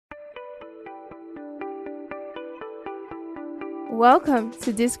Welcome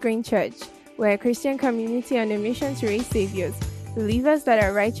to This Green Church. We're a Christian community on a mission to raise saviors, believers that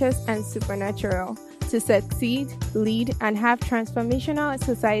are righteous and supernatural, to succeed, lead, and have transformational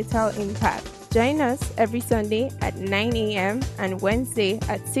societal impact. Join us every Sunday at 9 a.m. and Wednesday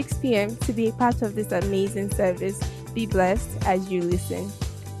at 6 p.m. to be a part of this amazing service. Be blessed as you listen.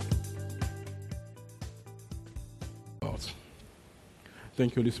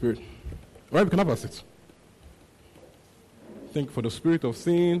 Thank you, Holy Spirit. All right, we can have a seat. Thank you for the spirit of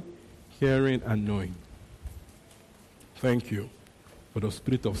seeing, hearing, and knowing. Thank you for the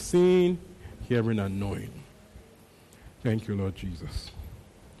spirit of seeing, hearing, and knowing. Thank you, Lord Jesus.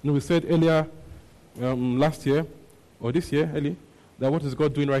 We said earlier, last year, or this year, Ellie, that what is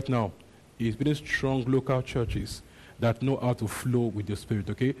God doing right now is building strong local churches that know how to flow with the Spirit,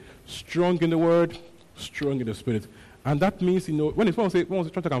 okay? Strong in the Word, strong in the Spirit. And that means, when we say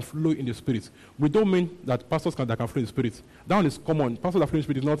church that can flow in the Spirit, we don't mean that pastors that can flow in the Spirit. That one is common. Pastors that flow in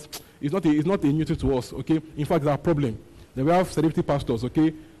the Spirit is not a new thing to us, okay? In fact, it's our problem. Then we have celebrity pastors,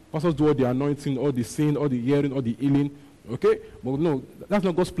 okay? Pastors do all the anointing, all the seeing, all the hearing, all the healing, okay? But no, that's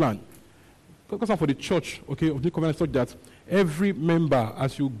not God's plan. God's plan for the church, okay, of the covenant, such that every member,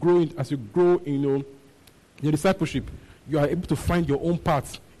 as you grow in your discipleship, you are able to find your own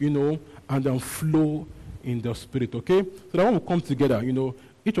path, and then flow in the Spirit, okay? So that when we come together,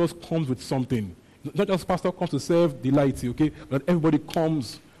 each of us comes with something. Not just pastor comes to serve, delight, okay? But everybody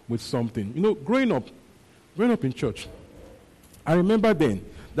comes with something. Growing up in church, I remember then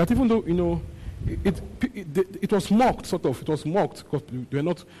that even though, it was mocked, sort of. It was mocked because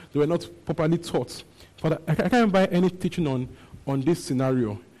they were not properly taught. But I can't remember any teaching on this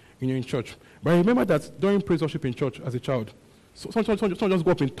scenario in church. But I remember that during praise worship in church as a child, someone just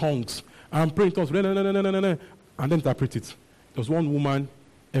go up in tongues and pray in tongues, and then interpret it. There was one woman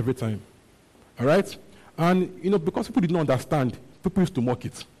every time. All right? And, because people did not understand, people used to mock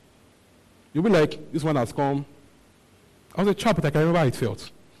it. You'll be like, this one has come. I was a child, but I can remember how it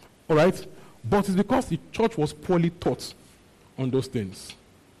felt. All right? But it's because the church was poorly taught on those things.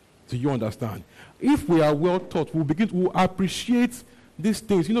 Do you understand? If we are well taught, we'll begin to appreciate these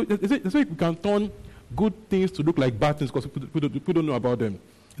things. There's a way we can turn good things to look like bad things because people don't know about them.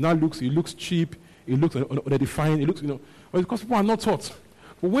 It looks cheap, it looks undefined, because people are not taught.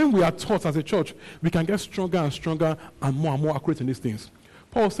 But when we are taught as a church, we can get stronger and stronger and more accurate in these things.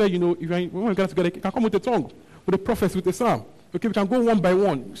 Paul said, when we get together, you can come with a tongue, with a prophecy, with a psalm. Okay, we can go one by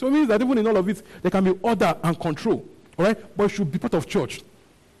one. So it means that even in all of it, there can be order and control. All right? But it should be part of church.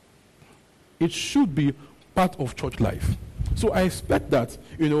 It should be part of church life. So I expect that,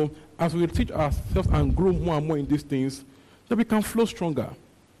 as we teach ourselves and grow more and more in these things, that we can flow stronger.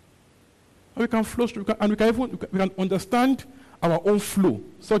 And we can flow stronger, and we can understand our own flow,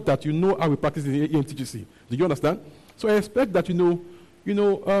 such that how we practice in EMTGC. Do you understand? So I expect that,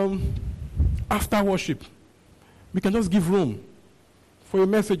 after worship, we can just give room for a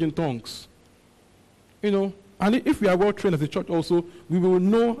message in tongues. And if we are well trained as a church also, we will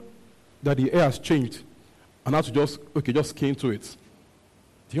know that the air has changed and how to just key into it.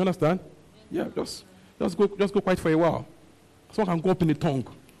 Do you understand? Yeah, just go quiet for a while. Someone can go up in a tongue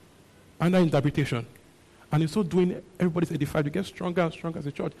under interpretation. And in so doing, everybody's edified. We get stronger and stronger as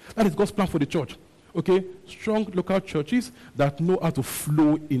a church. That is God's plan for the church. Okay? Strong local churches that know how to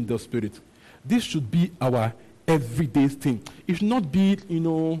flow in the Spirit. This should be our everyday thing. It should not be, church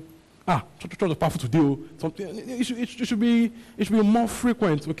is powerful today. Something. It should be more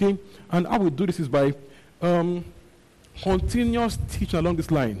frequent, okay? And how we do this is by continuous teaching along this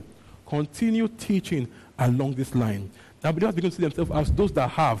line. Continue teaching along this line. That believers begin to see themselves as those that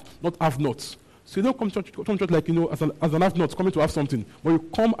have, not have nots. So you don't come to church like, as an have nots, coming to have something. But you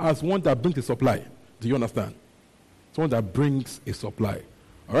come as one that brings a supply. Do you understand? Someone that brings a supply.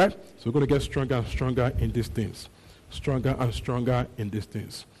 All right? So we're going to get stronger and stronger in these things. Stronger and stronger in these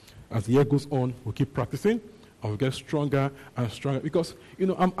things. As the year goes on, we'll keep practicing, and we'll get stronger and stronger. Because,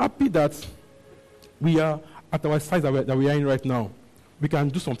 I'm happy that we are at our size that we are in right now. We can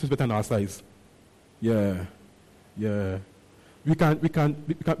do some things better than our size. Yeah. We can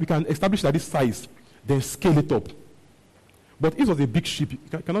establish that this size, then scale it up. But if it was a big ship, you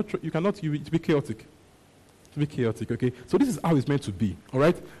cannot be chaotic. To be chaotic, okay? So this is how it's meant to be, all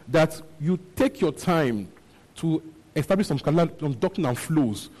right? That you take your time to establish some doctrine and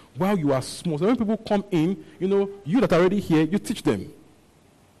flows while you are small. So when people come in, you that are already here, you teach them.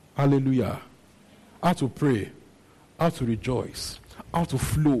 Hallelujah. How to pray, how to rejoice, how to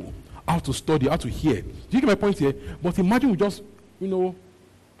flow, how to study, how to hear. Do you get my point here? But imagine we just,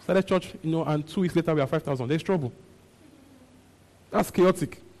 started church, and 2 weeks later we have 5,000. There's trouble. That's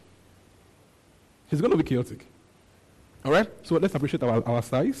chaotic. It's going to be chaotic. All right? So let's appreciate our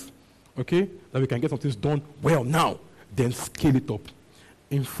size, okay? That we can get some things done well now, then scale it up.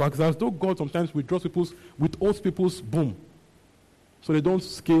 In fact, as though God sometimes withdraws people's boom. So they don't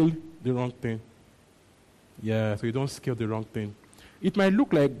scale the wrong thing. Yeah, so you don't scale the wrong thing. It might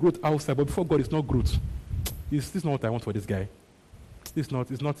look like growth outside, but before God, it's not growth. This is not what I want for this guy. It's not.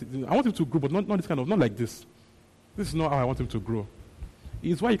 I want him to grow, but not this kind of, not like this. This is not how I want him to grow.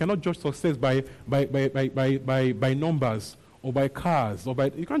 It's why you cannot judge success by numbers or by cars or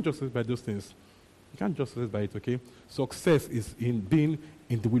by. You can't judge success by those things. You can't judge success by it. Okay. Success is in being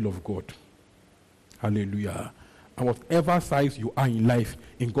in the will of God. Hallelujah. And whatever size you are in life,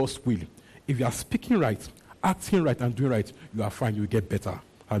 in God's will, if you are speaking right, acting right, and doing right, you are fine. You will get better.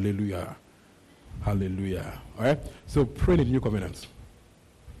 Hallelujah. Hallelujah. All right. So praying in the new covenant.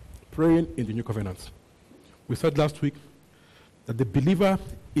 Praying in the new covenant. We said last week that the believer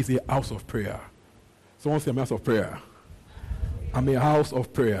is a house of prayer. Someone say, I'm a house of prayer. I'm a house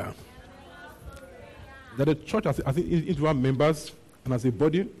of prayer. That the church as individual members and as a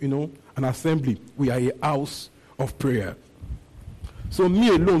body, an assembly, we are a house of prayer. So me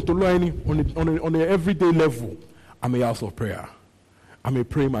alone, to learn on an everyday level, I'm a house of prayer. I'm a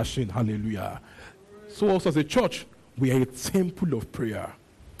praying machine. Hallelujah. So also as a church, we are a temple of prayer.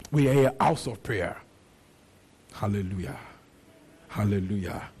 We are a house of prayer. Hallelujah.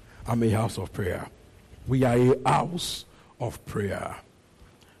 Hallelujah. I'm a house of prayer. We are a house of prayer.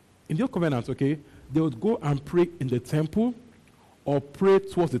 In the old covenant, okay, they would go and pray in the temple or pray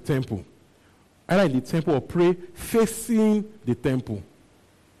towards the temple. Either in the temple or pray facing the temple.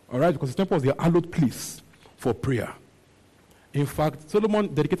 All right? Because the temple was the hallowed place for prayer. In fact, Solomon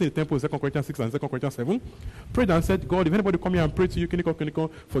dedicated the temple in 2 Corinthians 6 and 2 Corinthians 7, prayed and said, God, if anybody come here and pray to you,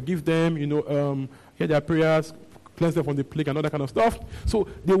 forgive them, hear their prayers, cleanse them from the plague and all that kind of stuff. So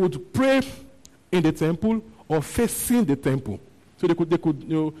they would pray in the temple or facing the temple. So they could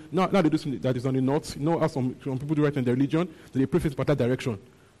now they do something that is on the north. As some people do right in their religion, they pray facing that direction.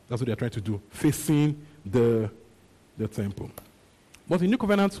 That's what they're trying to do, facing the temple. But in New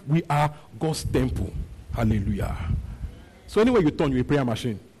Covenant, we are God's temple. Hallelujah. So anywhere you turn, you're a prayer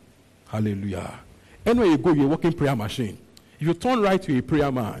machine. Hallelujah. Anywhere you go, you're a walking prayer machine. If you turn right, you're a prayer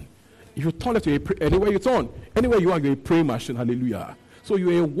man. If you turn left, anywhere you turn, anywhere you are, you're a prayer machine. Hallelujah. So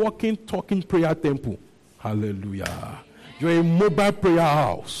you're a walking, talking prayer temple. Hallelujah. You're a mobile prayer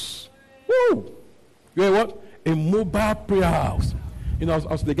house. Woo! You're a what? A mobile prayer house. I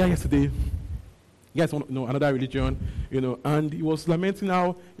was the guy yesterday. He has another religion, and he was lamenting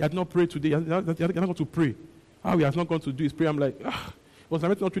how he had not prayed today. He had not going to pray. How he has not gone to do his prayer. I'm like, he was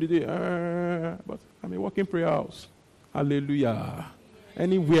lamenting not through the day. But I'm a walking prayer house. Hallelujah.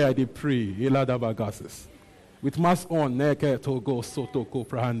 Anywhere they pray, with mask on, woo!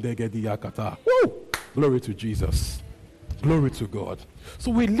 Glory to Jesus. Glory to God. So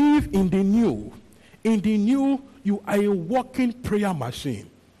we live in the new. In the new, you are a walking prayer machine.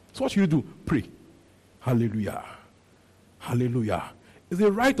 So what should you do? Pray. Hallelujah. Hallelujah. It's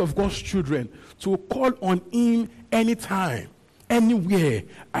the right of God's children to call on Him anytime, anywhere.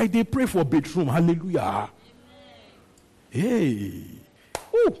 They pray for bedroom. Hallelujah. Hey.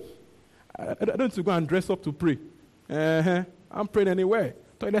 Ooh. I don't need to go and dress up to pray. I'm praying anywhere.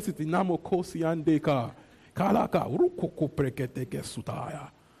 Toilet is Namo Kosi and Deka. Kalaka.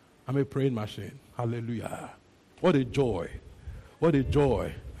 I'm a praying machine. Hallelujah. What a joy. What a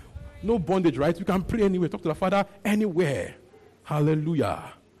joy. No bondage, right? You can pray anywhere. Talk to the Father anywhere.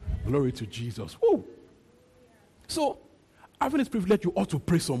 Hallelujah. Glory to Jesus. Woo. So, having this privilege, you ought to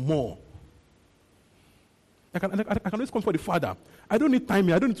pray some more. I can always come for the Father. I don't need time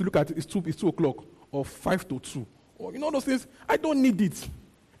here. I don't need to look at it. It's 2 o'clock or 5 to 2. Or those things. I don't need it.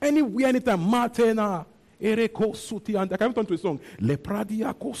 Anywhere, anytime. Matena. Ereko suti and I can turn to a song.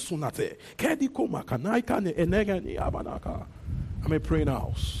 Lepradia ko sunate. Kediko makanaika ne enegani abanaka. I'm a praying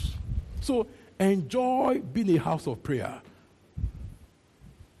house. So enjoy being a house of prayer.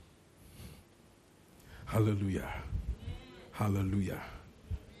 Hallelujah. Hallelujah.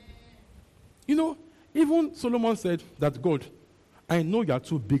 Even Solomon said that God, I know you are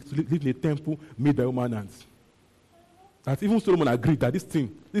too big to live in a temple made by human hands. That even Solomon agreed that this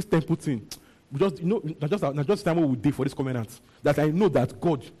temple thing, just time we did for this covenant. That I know that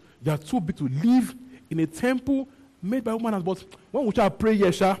God, you are too big to live in a temple made by human hands. But when we shall pray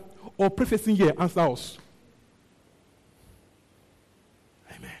here, or pray facing here, answer us.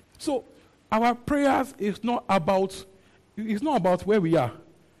 Amen. So our prayers is not about where we are.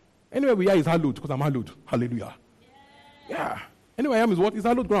 Anywhere we are is hallowed, because I'm hallowed. Hallelujah. Yeah. Anywhere I am is what? Is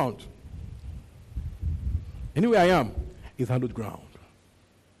hallowed ground. Anywhere I am is hallowed ground.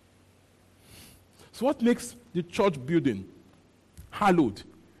 So what makes the church building hallowed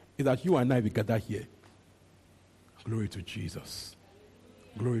is that you and I will gather here. Glory to Jesus.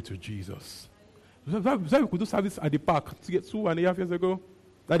 Glory to Jesus. So we could do service at the park 2.5 years ago.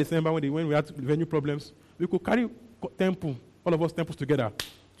 That December when we had venue problems. We could carry temple, all of us temples together,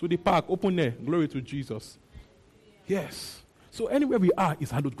 to the park, open air. Glory to Jesus. Yes. So anywhere we are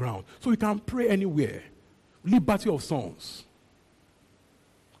is hallowed ground. So we can pray anywhere. Liberty of songs.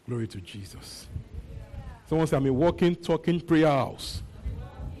 Glory to Jesus. Someone say, I'm a walking, talking prayer house.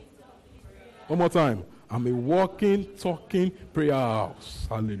 One more time. I'm a walking, talking prayer house.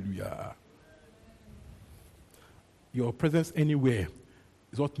 Hallelujah. Your presence anywhere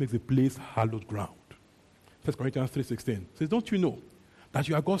is what makes the place hallowed ground. 1 Corinthians 3:16 says, don't you know that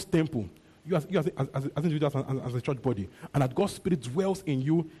you are God's temple, you as individuals and as a church body, and that God's Spirit dwells in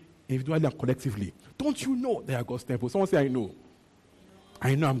you individually and collectively? Don't you know that you are God's temple? Someone say, I know.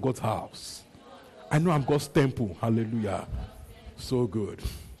 I know I'm God's house. I know I'm God's temple. Hallelujah. So good.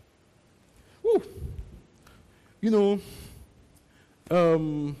 Woo. You know,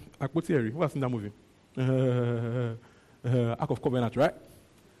 Akpoteri, who has seen that movie? Ark of Covenant, right?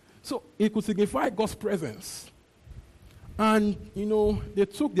 So it could signify God's presence. And, you know, they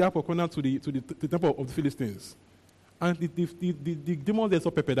took the Ark of Covenant to the temple of the Philistines. And the demons they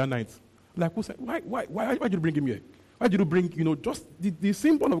saw Pepe that night. Like, who said, why did you bring him here? Why did you bring, you know, just the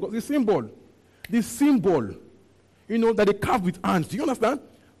symbol of God, the symbol, you know, that they carved with hands. Do you understand?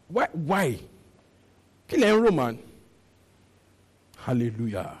 Why? Kill a Roman.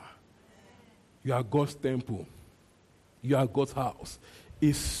 Hallelujah. You are God's temple. You are God's house.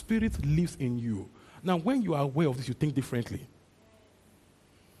 His Spirit lives in you. Now, when you are aware of this, you think differently.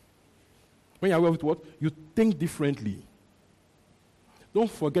 When you are aware of what? You think differently. Don't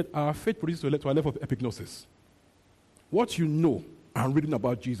forget, our faith produces to a level of epignosis. What you know and reading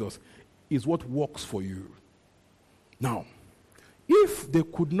about Jesus is what works for you. Now, if they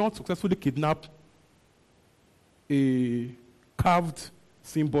could not successfully kidnap a carved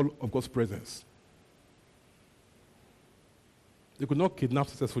symbol of God's presence, they could not kidnap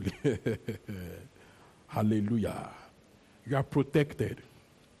successfully. Hallelujah. You are protected.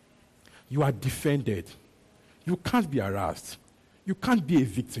 You are defended. You can't be harassed. You can't be a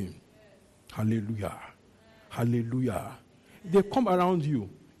victim. Hallelujah. Hallelujah. They come around you.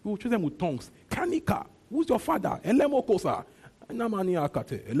 You will treat them with tongues. Kanika, who's your father? Elemokosa.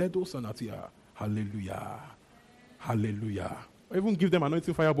 Hallelujah. Hallelujah. Or even give them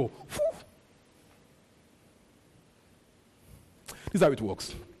anointing fireball. This is how it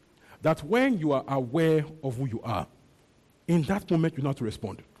works. That when you are aware of who you are, in that moment you know how to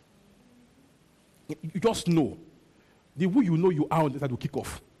respond. You just know. The who you know you are on that will kick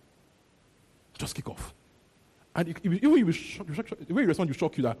off. Just kick off. And even the way you respond, you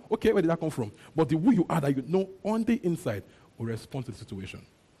shock you that, okay, where did that come from? But the who you are that you know on the inside will respond to the situation.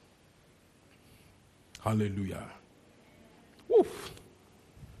 Hallelujah. Woof.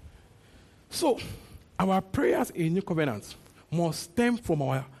 So, our prayers in New Covenant must stem from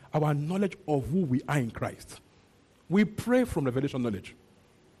our knowledge of who we are in Christ. We pray from revelation knowledge.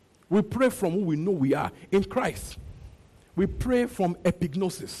 We pray from who we know we are in Christ. We pray from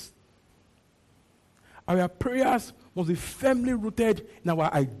epignosis. Our prayers must be firmly rooted in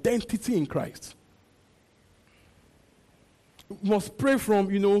our identity in Christ. We must pray from,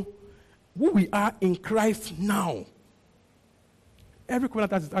 who we are in Christ now. Every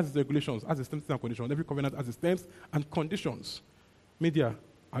covenant has its regulations, has its terms and conditions. Every covenant has its terms and conditions. Media,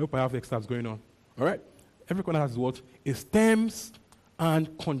 I hope I have extras going on. All right? Every covenant has what? Its terms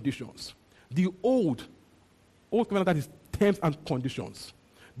and conditions. The old covenant has its terms and conditions.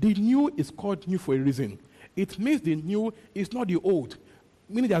 The new is called new for a reason. It means the new is not the old.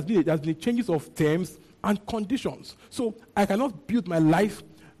 Meaning there's been changes of terms and conditions. So I cannot build my life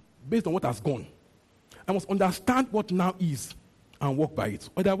based on what has gone. I must understand what now is and walk by it.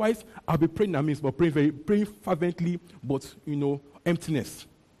 Otherwise, I'll be praying amiss, but praying fervently, but emptiness.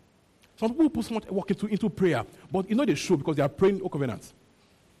 Some people put so much work into prayer, but they show because they are praying old covenants.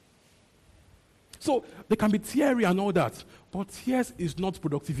 So they can be theory and all that, but tears is not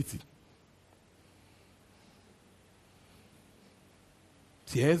productivity.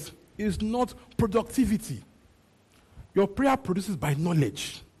 Tears is not productivity. Your prayer produces by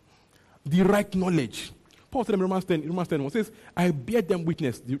knowledge, the right knowledge. Paul said in Romans 10 says, I bear them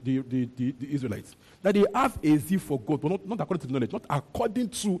witness, the Israelites, that they have a zeal for God, but not according to the knowledge, not according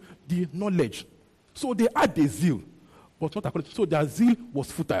to the knowledge. So they had the zeal, but not according to, so their zeal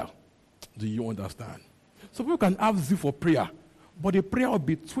was futile. Do you understand? So people can have zeal for prayer, but the prayer will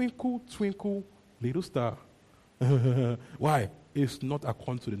be twinkle, twinkle, little star. Why? It's not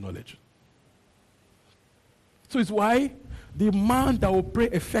according to the knowledge. So it's why the man that will pray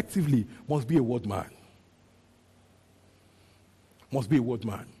effectively must be a word man. Must be a word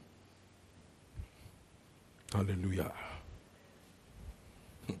man. Hallelujah.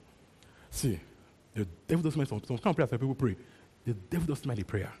 See, the devil doesn't mind some kind of prayers that people pray. The devil doesn't mind the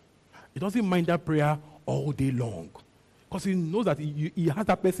prayer. He doesn't mind that prayer all day long. Because he knows that he has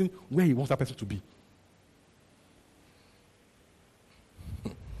that person where he wants that person to be.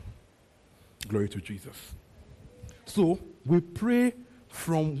 Glory to Jesus. So, we pray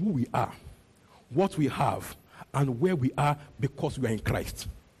from who we are, what we have, and where we are because we are in Christ.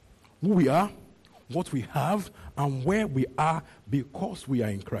 Who we are, what we have, and where we are because we are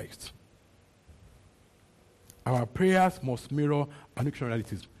in Christ. Our prayers must mirror our new creation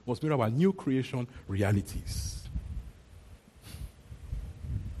realities, must mirror our new creation realities.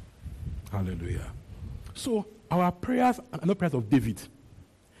 Hallelujah. So, our prayers are not prayers of David,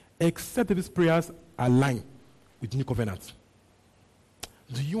 except David's prayers align with the new covenant.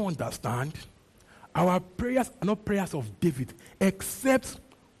 Do you understand? Our prayers are not prayers of David, except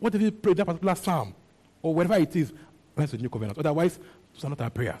what David prayed in that particular psalm, or whatever it is, aligns with the new covenant. Otherwise, those are not our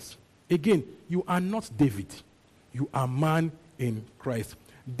prayers. Again, you are not David. You are man in Christ.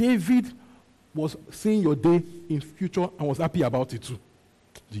 David was seeing your day in future and was happy about it too.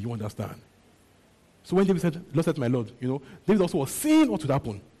 Do you understand? So when David said, Lord said to my Lord, David also was seeing what would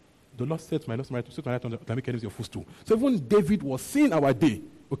happen. The Lord said to my Lord, set my right on the make enemies your footstool. So even David was seeing our day,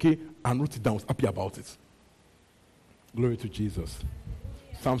 okay, and wrote it down, was happy about it. Glory to Jesus.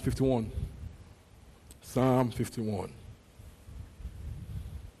 Psalm 51. Psalm 51.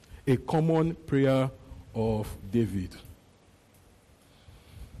 A common prayer of David.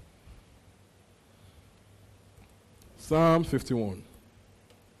 Psalm 51.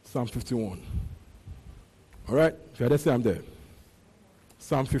 Psalm 51. All right? If you're there, say I'm there.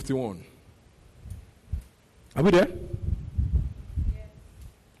 Psalm 51. Are we there? Yes.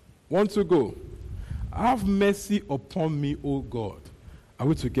 1, 2, go. Have mercy upon me, O God. Are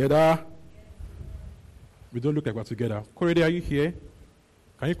we together? Yes. We don't look like we're together. Corey, are you here?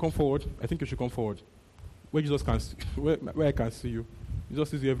 Can you come forward? I think you should come forward. Where Jesus can see, where I can see you. Jesus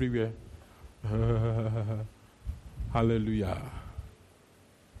sees you everywhere. Hallelujah.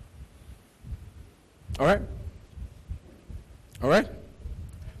 All right? All right?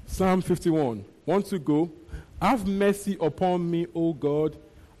 Psalm 51. 1, 2, go. Have mercy upon me, O God,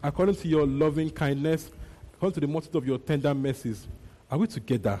 according to your loving kindness, according to the multitude of your tender mercies. Are we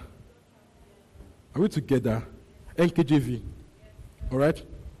together? Are we together? NKJV. All right?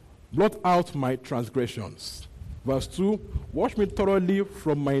 Blot out my transgressions. Verse 2. Wash me thoroughly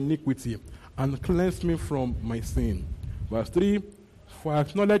from my iniquity and cleanse me from my sin. Verse 3. For I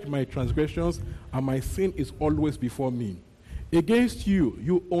acknowledge my transgressions, and my sin is always before me. Against you,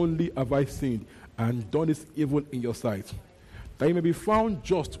 you only have I sinned, and done this evil in your sight, that you may be found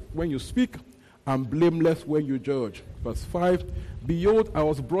just when you speak, and blameless when you judge. Verse 5. Behold, I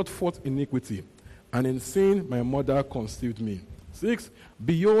was brought forth in iniquity, and in sin my mother conceived me. 6.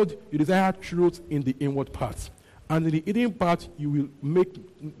 Behold, you desire truth in the inward parts, and in the hidden part you will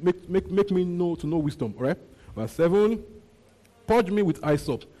make me know wisdom. All right? Verse 7. Purge me with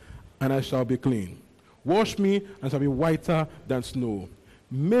hyssop, and I shall be clean. Wash me, and shall be whiter than snow.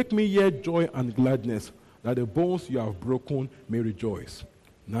 Make me hear joy and gladness, that the bones you have broken may rejoice.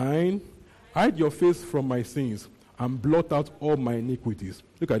 9. Hide your face from my sins, and blot out all my iniquities.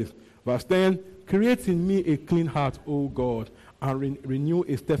 Look at this. Verse 10. Create in me a clean heart, O God, and renew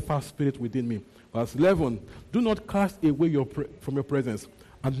a steadfast spirit within me. Verse 11. Do not cast away from your presence,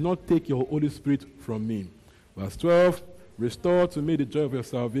 and do not take your Holy Spirit from me. Verse 12. Restore to me the joy of your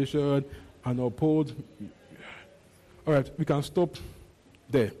salvation, and uphold. All right, we can stop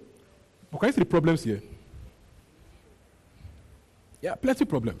there. But can you see the problems here? Yeah, plenty of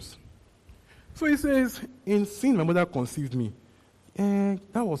problems. So he says, in sin my mother conceived me. And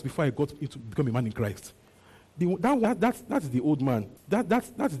that was before I got into become a man in Christ. That's the old man. That's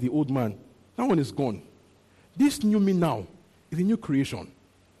the old man. That one is gone. This new me now is a new creation.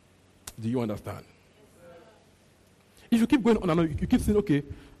 Do you understand? If you keep going on and on, you keep saying, okay,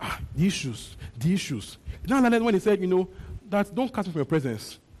 the issues. Now, when he said, that don't cast me from your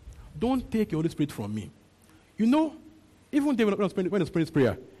presence. Don't take your Holy Spirit from me. Even David, when he was praying his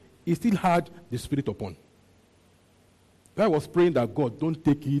prayer, he still had the Spirit upon. I was praying that God, don't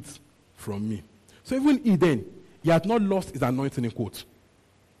take it from me. So even he had not lost his anointing in quote.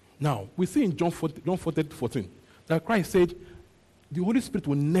 Now, we see in John 14, that Christ said, the Holy Spirit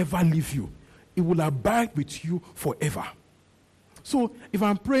will never leave you. It will abide with you forever. So, if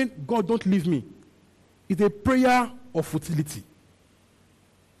I'm praying, God, don't leave me, it's a prayer of futility.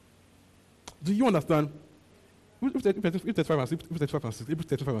 Do you understand? Hebrews 35 and 6. Hebrews 35 and 6. Hebrews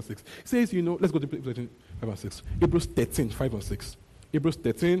 13, 5 and 6. It says, let's go to Hebrews 13, 5 and 6. Hebrews 13, 5 and 6. Hebrews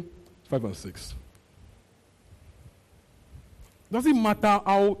 13, 5 and 6. Doesn't matter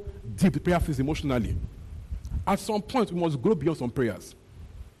how deep the prayer feels emotionally. At some point, we must grow beyond some prayers.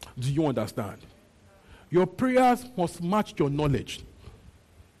 Do you understand? Your prayers must match your knowledge.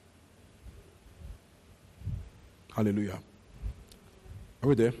 Hallelujah. Are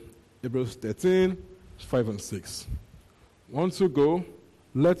we there? Hebrews 13, 5 and 6. Once you go,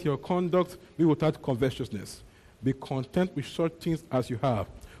 let your conduct be without covetousness. Be content with such things as you have.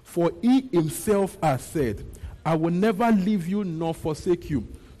 For he himself has said, I will never leave you nor forsake you.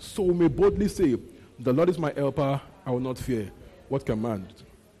 So we may boldly say, the Lord is my helper, I will not fear. What can man do?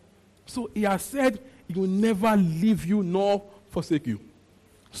 So he has said, he will never leave you nor forsake you.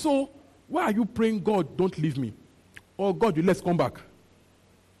 So why are you praying, God, don't leave me? Or God, let's come back?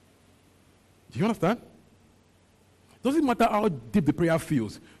 Do you understand? Doesn't matter how deep the prayer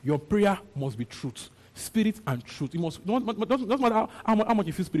feels, your prayer must be truth. Spirit and truth. It must doesn't matter how much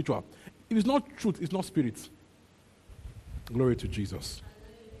you feel spiritual. If it's not truth, it's not spirit. Glory to Jesus.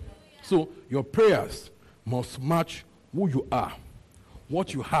 So your prayers must match who you are,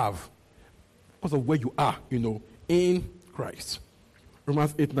 what you have, because of where you are, in Christ.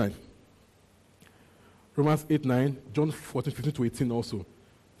 Romans 8:9. Romans 8:9, John 14:15 to 18 also.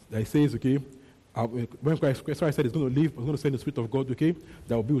 That says, okay, when Christ said he's going to leave, he's going to send the Spirit of God, okay,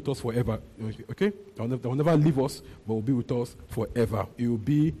 that will be with us forever. Okay? That will never leave us, but will be with us forever. It will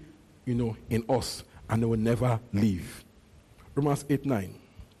be, in us, and it will never leave. Romans 8:9.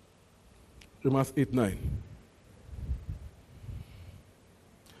 Romans 8:9.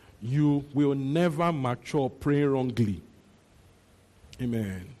 You will never mature praying wrongly.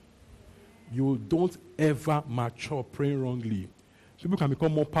 Amen. You don't ever mature praying wrongly. People can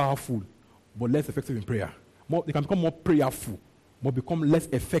become more powerful, but less effective in prayer. They can become more prayerful, but become less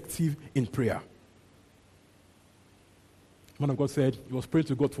effective in prayer. Man of God said he was praying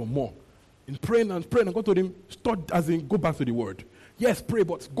to God for more. In praying and praying, and God told him, go back to the word. Yes, pray,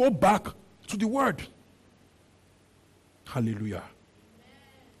 but go back to the word. Hallelujah.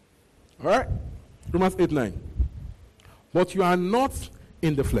 All right? Romans 8:9. But you are not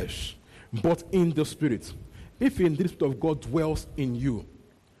in the flesh, but in the Spirit. If indeed the Spirit of God dwells in you.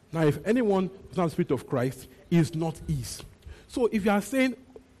 Now, if anyone is not the Spirit of Christ, he is not his. So if you are saying,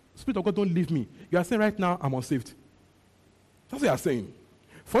 Spirit of God, don't leave me, you are saying right now, I'm unsaved. That's what you are saying.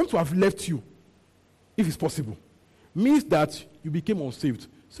 For him to have left you, if it's possible, means that you became unsaved.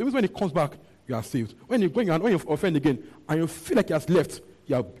 So it means when he comes back, you are saved. When you offend again, and you feel like he has left,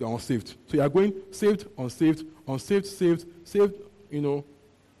 you are unsaved. So you are going saved, unsaved, unsaved, saved,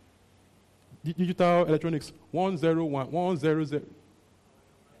 digital electronics, 101, 100.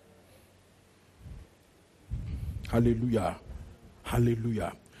 Hallelujah.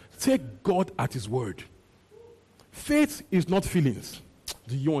 Hallelujah. Take God at his word. Faith is not feelings.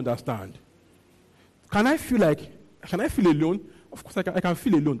 Do you understand? Can I feel alone? Of course I can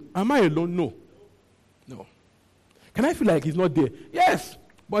feel alone. Am I alone? No. No. Can I feel like he's not there? Yes.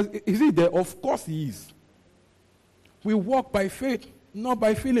 But is he there? Of course he is. We walk by faith, not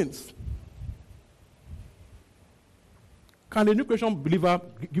by feelings. Can a new creation believer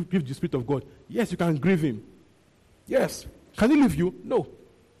grieve the Spirit of God? Yes, you can grieve him. Yes. Can he leave you? No.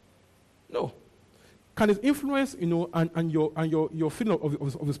 No. Can his influence, and your feeling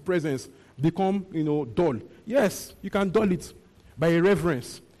of his presence become, dull? Yes, you can dull it by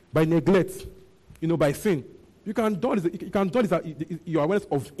irreverence, by neglect, by sin. You can dull your awareness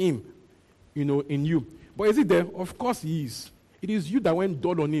of him, in you. But is it there? Of course he is. It is you that went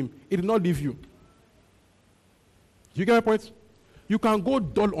dull on him. He did not leave you. You get my point? You can go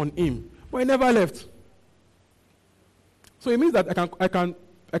dull on him, but he never left. So it means that I can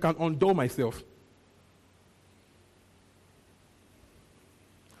undull myself.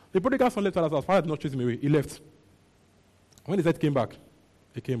 The prodigal son left as father did not chase him away. He left. When his dad came back,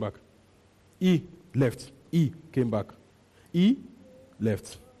 he came back. He left. He came back. He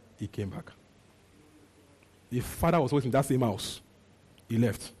left. He came back. The father was always in that same house. He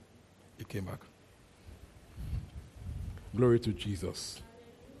left. He came back. Glory to Jesus.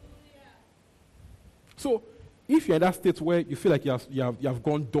 So, if you're in that state where you feel like you have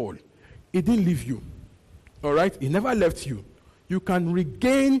gone dull, it didn't leave you. All right? It never left you. You can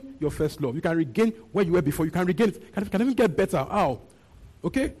regain your first love. You can regain where you were before. You can regain it. Can even get better. How?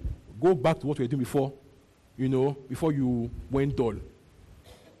 Okay? Go back to what you were doing before, before you went dull.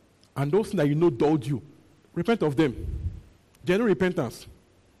 And those things that dulled you, repent of them. Genuine repentance.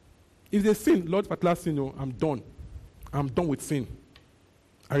 If they sin, Lord, at last sin, I'm done. I'm done with sin.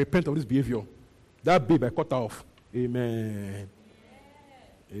 I repent of this behavior. That babe, I cut her off. Amen.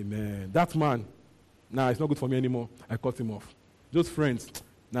 Amen. That man, it's not good for me anymore. I cut him off. Those friends,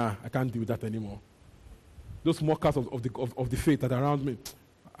 I can't deal with that anymore. Those mockers of the faith that are around me,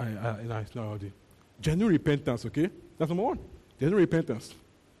 it's not healthy. Genuine repentance, okay? That's number one. Genuine repentance.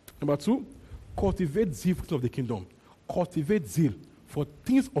 Number two, cultivate zeal for things of the kingdom. Cultivate zeal for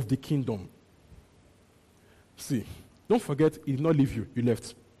things of the kingdom. See, don't forget, he did not leave you. You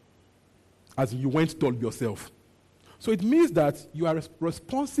left. As you went dull yourself. So it means that you are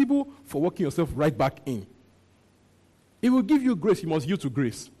responsible for working yourself right back in. It will give you grace. You must yield to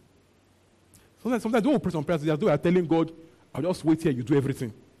grace. Sometimes don't pray some prayers. As though you are telling God, I'll just wait here. You do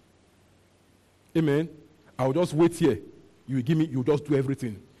everything. Amen. I'll just wait here. You just do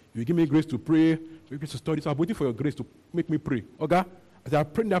everything. You give me grace to pray, grace to study. So I'm waiting for your grace to make me pray. Okay? As I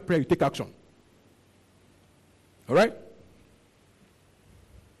pray that prayer, you take action. All right?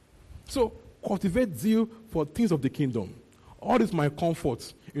 So, cultivate zeal for things of the kingdom. All this my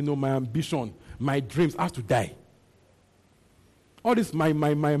comfort, my ambition, my dreams has to die. All this my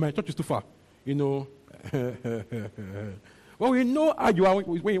church is too far. Well, we know how you are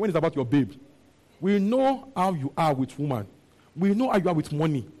when it's about your babe. We know how you are with woman. We know how you are with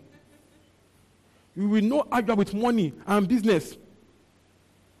money. We will know how you are with money and business.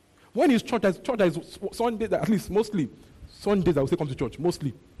 When it's church, that is Sunday, at least mostly Sundays, I would say come to church,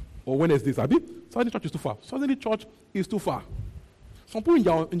 mostly. Or Wednesdays, Sunday church is too far. Sunday church is too far. Some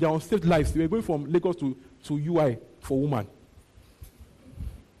people in their unsaved lives, they were going from Lagos to UI for woman.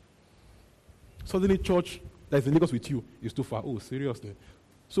 Sunday church that is in Lagos with you is too far. Oh, seriously.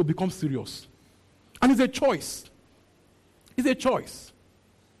 So become serious. And it's a choice. It's a choice.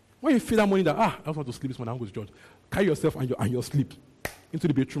 When you feel that morning that, I don't want to sleep this morning, I want to go to church. Carry yourself and your sleep into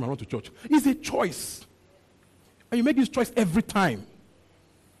the bedroom and run to church. It's a choice. And you make this choice every time.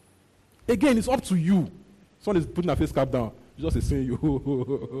 Again, it's up to you. Someone is putting a face cap down. You just saying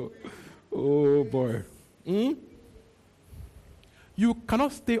you. Oh boy. You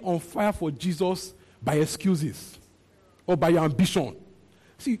cannot stay on fire for Jesus by excuses or by your ambition.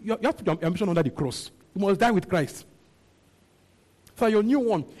 See, you have to put your ambition under the cross. You must die with Christ. So your new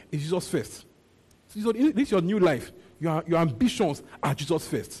one is Jesus first. So this is your new life. Your ambitions are Jesus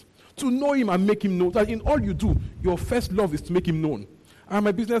first. To know him and make him known. That in all you do, your first love is to make him known. I'm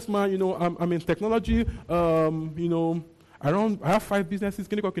a businessman, I'm in technology, I have 5 businesses,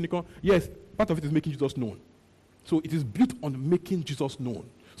 clinical. Yes, part of it is making Jesus known. So it is built on making Jesus known.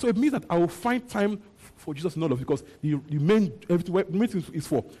 So it means that I will find time for Jesus in all of it, because the main thing is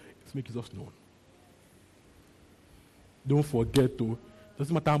for is make Jesus known. Don't forget to,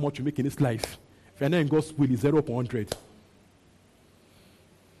 doesn't matter how much you make in this life. If you're not in God's will, it's 0 upon 100.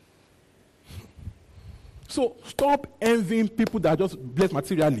 So stop envying people that are just blessed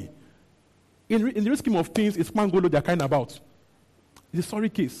materially. In the scheme of things, it's Pangolo they're kind about. It's a sorry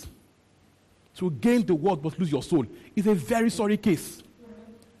case. To gain the world but lose your soul is a very sorry case.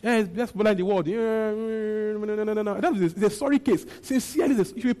 Yeah, blessed people in the world. No. That is a sorry case. Sincerely, you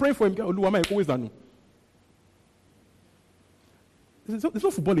should be praying for him. There's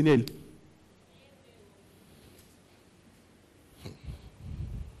no football in hell.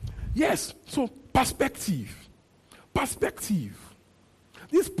 Yes, so perspective.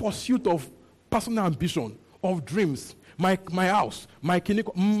 This pursuit of personal ambition, of dreams, my house, my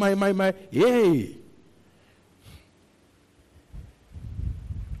clinic, my yay.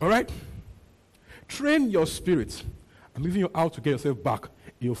 All right? Train your spirit. I'm leaving you out to get yourself back.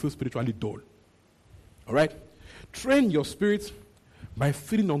 You'll feel spiritually dull. All right? Train your spirit by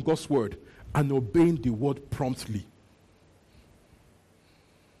feeding on God's word and obeying the word promptly.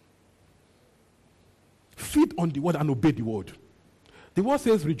 Feed on the word and obey the word. The word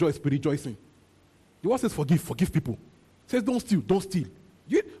says rejoice, be rejoicing. The word says forgive people. It says don't steal.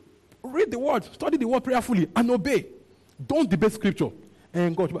 You read the word, study the word prayerfully, and obey. Don't debate scripture.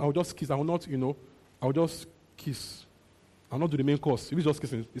 And God, I'll just kiss. I will not, I'll just kiss. I'll not do the main course. If it's just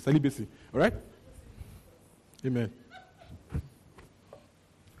kissing, it's celibacy. All right? Amen.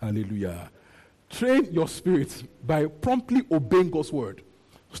 Hallelujah. Train your spirit by promptly obeying God's word.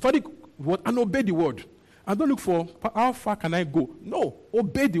 Study word and obey the word. And don't look for how far can I go. No,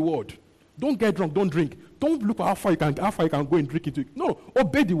 obey the word. Don't get drunk, don't drink. Don't look for how far you can go and drink into it. No,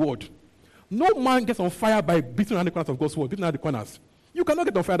 obey the word. No man gets on fire by beating around the corners of God's word, beating around the corners. You cannot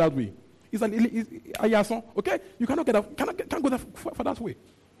get on fire that way. It's a yason, okay? You cannot can't go that for that way.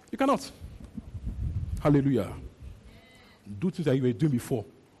 You cannot. Hallelujah. Do things that you were doing before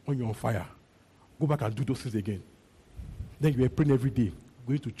when you're on fire. Go back and do those things again. Then you were praying every day,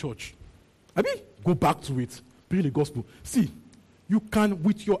 going to church. Go back to it. Preaching the gospel. See, you can,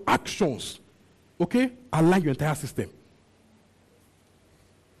 with your actions, Okay? Align your entire system.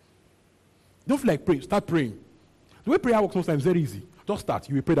 Don't feel like praying. Start praying. The way prayer works sometimes is very easy. Just start.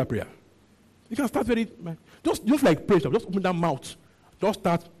 You will pray that prayer. You can start just don't feel like praying. Just open that mouth. Just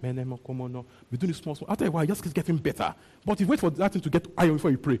start. Be doing it small. After a while, it just keeps getting better. But if you wait for that thing to get iron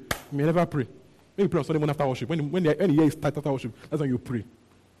before you pray, you may never pray. Maybe pray on Sunday morning after worship. When the year is tight after worship, that's when you pray.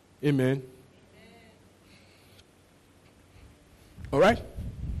 Amen. All right?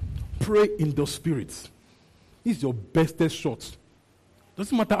 Pray in the Spirit. This is your bestest shot.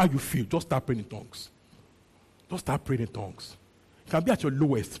 Doesn't matter how you feel, just start praying in tongues. Just start praying in tongues. You can be at your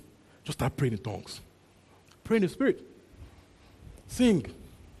lowest, just start praying in tongues. Pray in the Spirit. Sing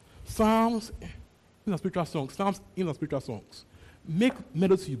psalms in the spiritual songs. Psalms in the spiritual songs. Make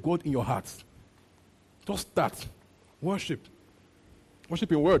melody to God in your heart. Just start. Worship.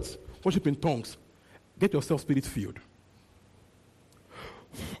 Worship in words. Worship in tongues. Get yourself spirit filled.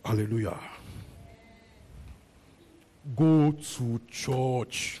 Hallelujah. Go to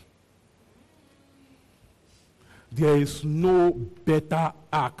church. There is no better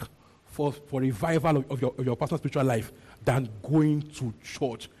arc for revival of your personal spiritual life than going to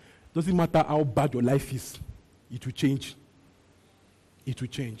church. Doesn't matter how bad your life is, it will change. It will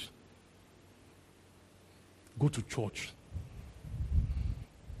change. Go to church.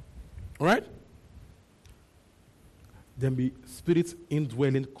 All right? Then be spirit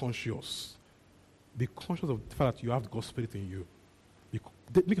indwelling conscious. Be conscious of the fact that you have God's Spirit in you.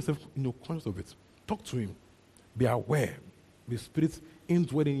 Make yourself conscious of it. Talk to Him. Be aware. Be Spirit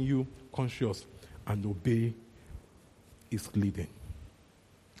indwelling you conscious and obey His leading.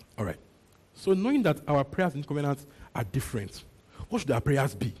 All right. So knowing that our prayers in covenant are different, what should our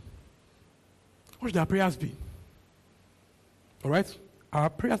prayers be? What should our prayers be? All right? Our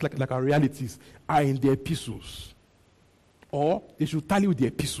prayers, like our realities, are in the epistles. Or they should tally with the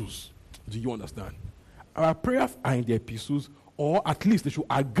epistles. Do you understand? Our prayers are in the epistles, or at least they should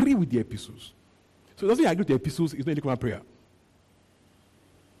agree with the epistles. So it doesn't agree with the epistles, it's not any common prayer.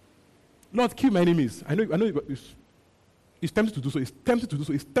 Lord, kill my enemies. I know it's tempting to do so. It's tempting to do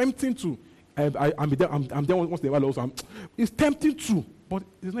so. It's tempting to. I'm there once in a while also. It's tempting to, but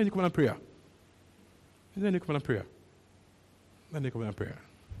it's not any common prayer. It's not any common prayer. Not any common prayer.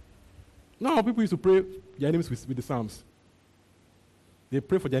 Now, people used to pray their enemies with the Psalms. They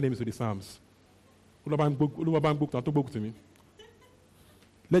pray for their enemies with the Psalms. Let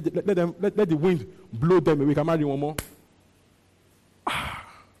the wind blow them away. Can I marry one more?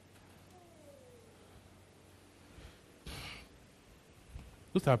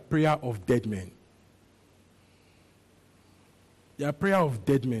 Those are prayer of dead men. They are prayer of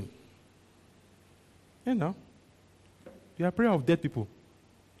dead men. You know? They are prayer of dead people.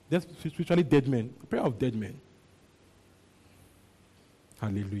 They're spiritually dead men. Prayer of dead men.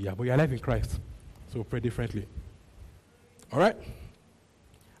 Hallelujah. But you're alive in Christ. So pray differently. All right?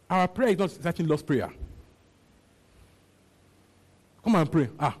 Our prayer is not exactly lost prayer. Come and pray.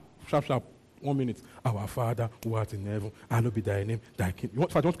 Sharp. 1 minute. Our Father who art in heaven, hallowed be thy name. Thy kingdom. You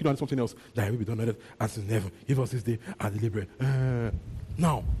want to do something else? Thy will be done on earth as in heaven. Give us this day our daily bread.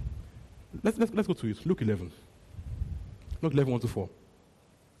 Now, let's go to it. Luke 11. Luke 11, 1 to 4.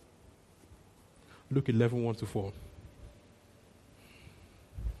 Luke 11, 1 to 4.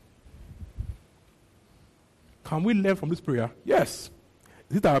 Can we learn from this prayer? Yes.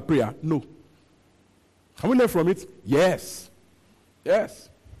 Is it our prayer? No. Can we learn from it? Yes. Yes.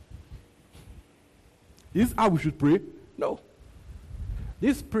 Is this how we should pray? No.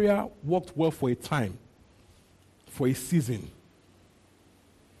 This prayer worked well for a time, for a season,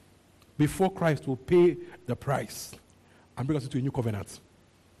 before Christ will pay the price and bring us into a new covenant.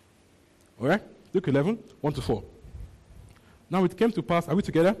 All right? Luke 11, 1 to 4. Now it came to pass, are we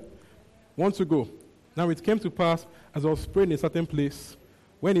together? 1 to go. Now it came to pass, as I was praying in a certain place,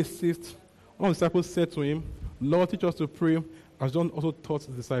 when he ceased, one of the disciples said to him, Lord, teach us to pray, as John also taught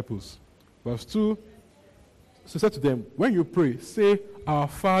the disciples. Verse 2, so he said to them, when you pray, say, Our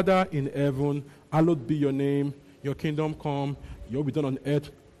Father in heaven, hallowed be your name, your kingdom come, your will be done on earth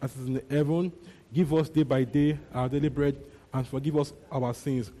as it is in heaven. Give us day by day our daily bread, and forgive us our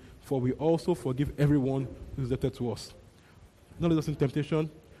sins, for we also forgive everyone who is indebted to us. Not let us in temptation,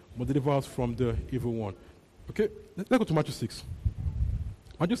 but deliver us from the evil one. Okay, let's go to Matthew 6.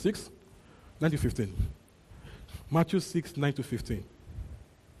 Matthew 6, 9 to 15. Matthew 6, 9 to 15.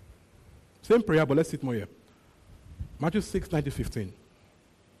 Same prayer, but let's see it more here. Matthew 6, 9 to 15.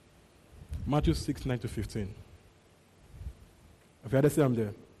 Matthew 6, 9 to 15. Have you had to say I'm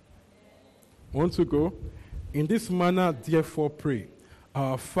there? 1 to go. In this manner, therefore, pray.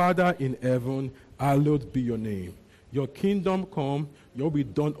 Our Father in heaven, hallowed be your name. Your kingdom come, your will be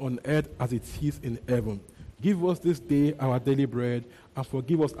done on earth as it is in heaven. Give us this day our daily bread, and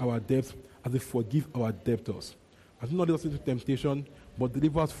forgive us our debts as we forgive our debtors. And do not lead us into temptation, but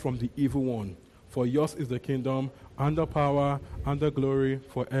deliver us from the evil one. For yours is the kingdom, and the power, and the glory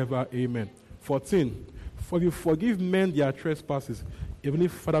forever. Amen. 14. For if you forgive men their trespasses, Heavenly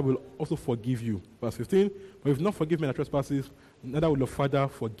Father will also forgive you. Verse 15. But if not forgive men their trespasses, neither will your Father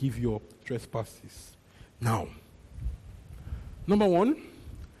forgive your trespasses. Now, number one,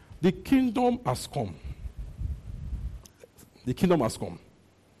 the kingdom has come. The kingdom has come.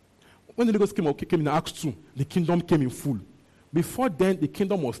 When the Holy Ghost came in Acts 2, the kingdom came in full. Before then, the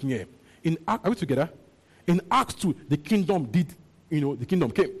kingdom was near. Are we together? In Acts 2, the kingdom the kingdom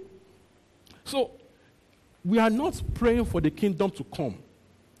came. So, we are not praying for the kingdom to come.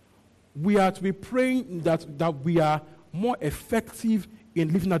 We are to be praying that we are more effective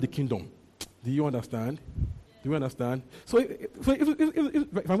in living out the kingdom. Do you understand? Do you understand? So if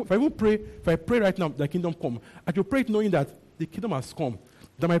I pray right now, the kingdom come, I should pray it knowing that the kingdom has come.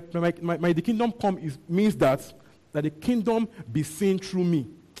 That the kingdom come means that the kingdom be seen through me.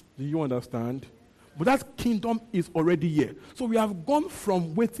 Do you understand? But that kingdom is already here. So we have gone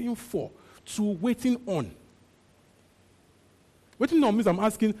from waiting for to waiting on. Waiting on means I'm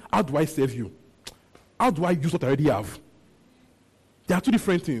asking, how do I serve you? How do I use what I already have? There are two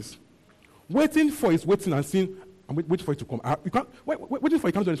different things. Waiting for is waiting and saying, I'm waiting for it to come. You can't, waiting for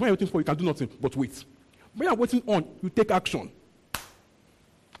it can't do anything. When you're waiting for it, you can do nothing but wait. When you're waiting on, you take action.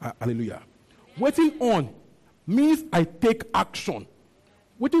 Hallelujah. Waiting on means I take action.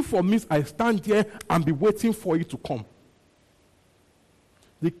 Waiting for means I stand there and be waiting for it to come.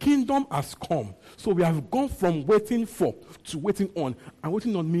 The kingdom has come. So we have gone from waiting for to waiting on. And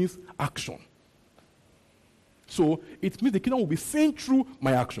waiting on means action. So it means the kingdom will be seen through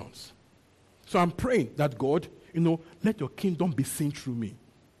my actions. So I'm praying that God, let your kingdom be seen through me.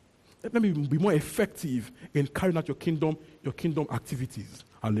 Let me be more effective in carrying out your kingdom activities.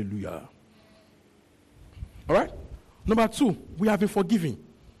 Hallelujah. All right? Number 2, we have been forgiven.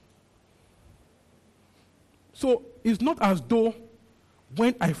 So it's not as though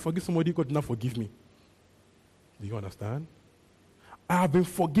when I forgive somebody, God did not forgive me. Do you understand? I have been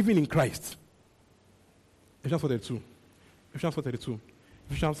forgiven in Christ. Ephesians 4:32. Ephesians 4:32.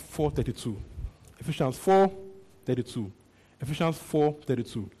 Ephesians 4:32. Ephesians 4:32. Ephesians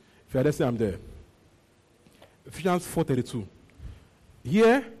 4:32. If you're there, say I'm there. Ephesians 4:32.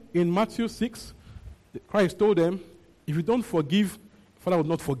 Here in Matthew 6, Christ told them, if you don't forgive, Father will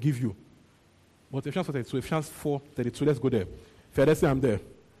not forgive you. But Ephesians 4:32. Ephesians 4:32. Let's go there. If you're there, say I'm there.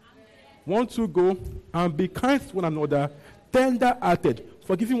 Want to go and be kind to one another, tender-hearted,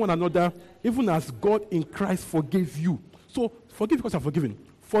 forgiving one another, even as God in Christ forgave you. So, forgive because you're forgiven.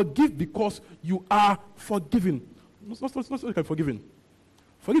 Forgive because you are forgiven. Not so you can forgiven.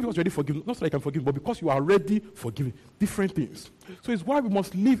 Forgive because you're already forgiven. Not so you can forgive, but because you are already forgiven. Different things. So it's why we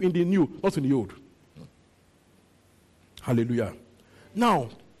must live in the new, not in the old. Hallelujah. Now,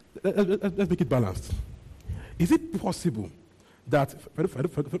 let's make it balanced. Is it possible that if I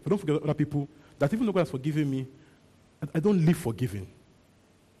don't forget other people, that even though God has forgiven me, I don't live forgiving?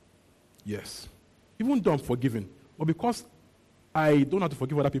 Yes. Even though I'm forgiven, but because I don't have to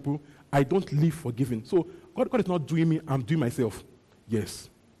forgive other people, I don't live forgiving. So God is not doing me, I'm doing myself. Yes.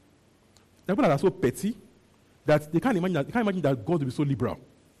 There are people that are so petty that they can't imagine that God will be so liberal.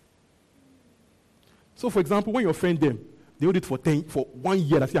 So, for example, when you offend them, they hold it for 1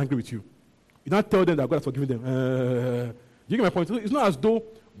 year that's angry with you. You don't tell them that God has forgiven them. You get my point? So it's not as though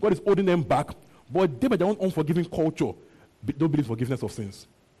God is holding them back, but they, by their own unforgiving culture, don't believe forgiveness of sins.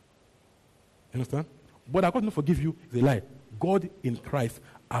 You understand? But that God not forgive you is a lie. God in Christ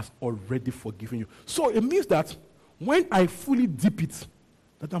has already forgiven you. So it means that when I fully dip it,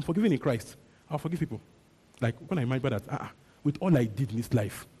 that I'm forgiven in Christ, I'll forgive people. Like when I remember that, with all I did in this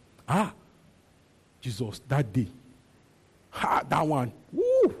life, Jesus, that day, that one,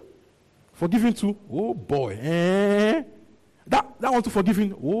 woo, forgiven too, oh boy, that one too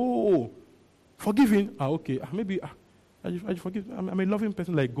forgiven, oh, forgiving, okay, maybe I forgive, I'm a loving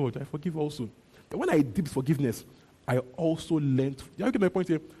person like God, I forgive also. But when I did forgiveness, I also learned, do you get my point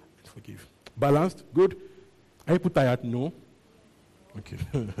here? Forgive. Balanced, good. Are you put tired? No? Okay.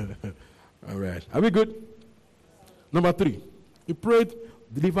 All right. Are we good? Number 3, he prayed,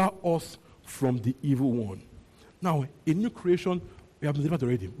 deliver us from the evil one. Now, in new creation, we have been delivered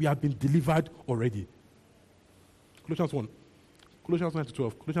already. We have been delivered already. Colossians 1. Colossians 9 to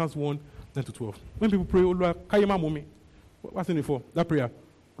 12. Colossians 1, 9 to 12. When people pray, Olua, Kayema Mumi. What's in it for? That prayer.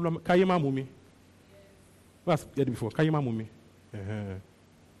 Olua, Kayema Mumi. What's it before? Kayema Mumi.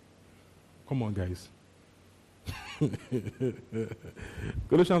 Come on, guys.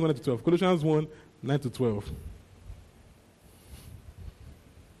 Colossians 1 to 12. Colossians 1, 9 to 12.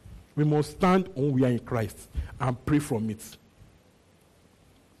 We must stand when we are in Christ and pray from it.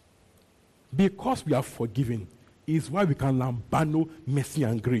 Because we are forgiven is why we can lambano mercy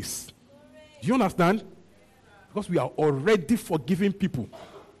and grace. Do you understand? Because we are already forgiving people.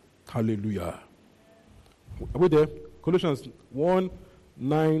 Hallelujah. Are we there? Colossians 1,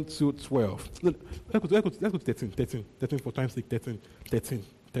 9 to 12. Let's go to 13 for time's sake. 13.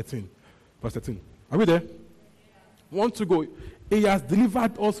 Verse 13. Are we there? Want to go? He has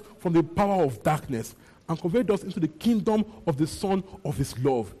delivered us from the power of darkness and conveyed us into the kingdom of the Son of his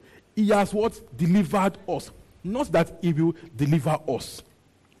love. He has what? Delivered us. Not that he will deliver us.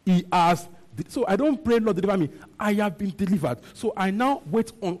 He has. So I don't pray, Lord, deliver me. I have been delivered. So I now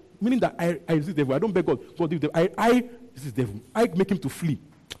wait on, meaning that I resist the devil. I don't beg God, God, deliver the devil. I resist the devil. I make him to flee.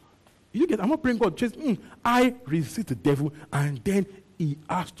 You get? I'm not praying God. Just, I resist the devil, and then he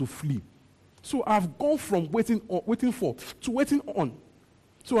has to flee. So I've gone from waiting for to waiting on.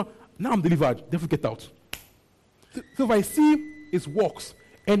 So now I'm delivered. Devil, get out. So if I see his works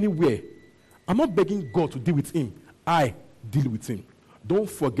anywhere, I'm not begging God to deal with him. I deal with him. Don't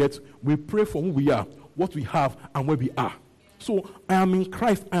forget, we pray for who we are, what we have, and where we are. So I am in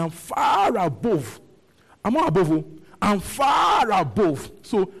Christ. I am far above. I'm not above. I'm far above.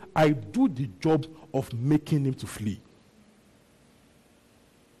 So I do the job of making him to flee.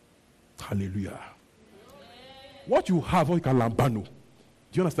 Hallelujah. What you have, what you can lambano. Do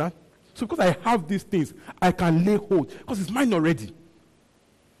you understand? So because I have these things, I can lay hold. Because it's mine already.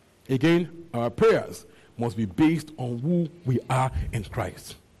 Again, our prayers must be based on who we are in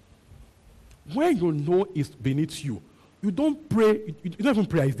Christ. When you know it's beneath you, you don't pray, you don't even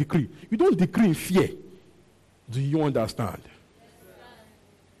pray, it's decree. You don't decree in fear. Do you understand?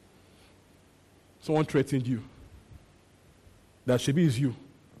 Someone threatened you. That Shebi is you.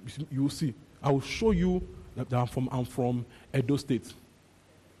 You will see. I will show you that I'm from Edo State.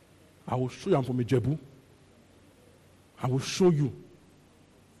 I will show you I'm from Ijebu. I will show you.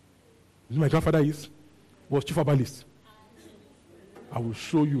 You know my grandfather was chief herbalist. I will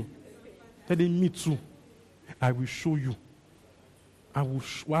show you. Telling me too. I will show you. I will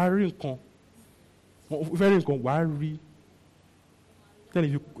worry. Worry. Tell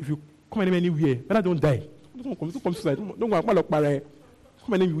you if you come anywhere, better don't die. Don't come suicide. Don't go and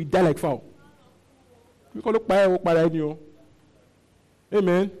come anywhere, you will die like fowl. You can look by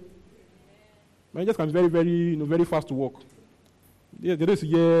Amen. Man just can very, very, very fast to walk. Yeah, there is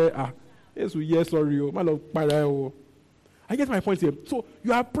sorry, man of I get my point here. So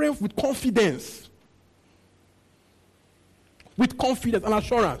you are praying with confidence. With confidence and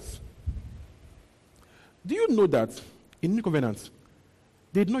assurance. Do you know that in New Covenant,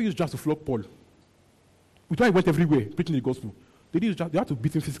 they did not use just to flog Paul? Which why he went everywhere preaching the gospel. They had to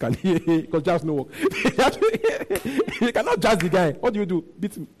beat him physically because just no work. You cannot judge the guy. What do?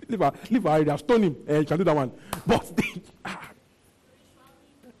 Beat him. Leave a area. Stone him. You can do that one. But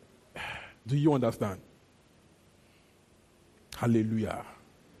do you understand? Hallelujah.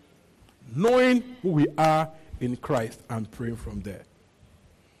 Knowing who we are in Christ and praying from there.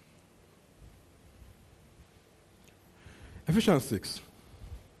 Ephesians 6.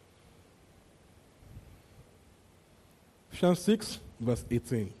 Ephesians 6, verse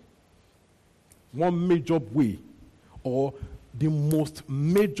 18. One major way, or the most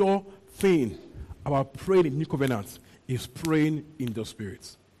major thing about praying in New Covenant is praying in the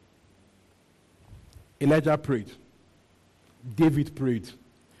Spirit. Elijah prayed. David prayed.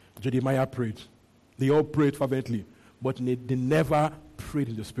 Jeremiah prayed. They all prayed fervently, but they never prayed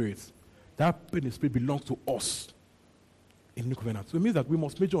in the Spirit. That prayer in the Spirit belongs to us in New Covenant. So it means that we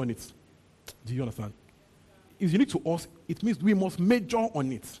must major on it. Do you understand? It's unique to us. It means we must major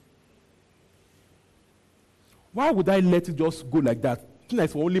on it. Why would I let it just go like that? I think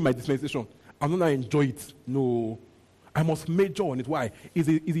that's for only my dispensation. I'm not going to enjoy it. No. I must major on it. Why?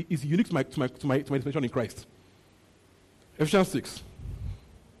 It's unique to my dispensation in Christ. Ephesians 6,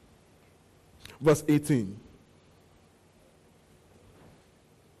 verse 18.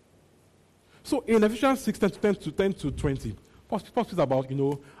 So in Ephesians 6, 10 to 20, Paul speaks about,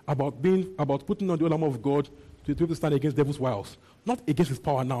 about putting on the armor of God to be able to stand against devil's wiles. Not against his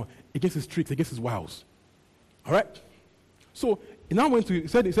power now, against his tricks, against his wiles. All right? So he now went to, he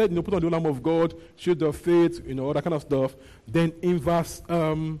said, put on the armor of God, shield of faith, all that kind of stuff. Then in verse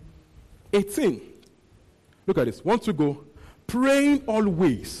 18, look at this. 1 to go. Praying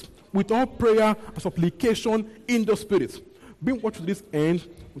always with all prayer and supplication in the Spirit. Being watched to this end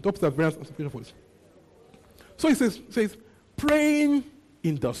with all perseverance and supplication for this. So he says, praying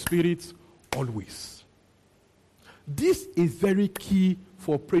in the Spirit always. This is very key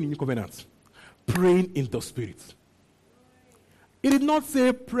for praying in New Covenant. Praying in the Spirit. It did not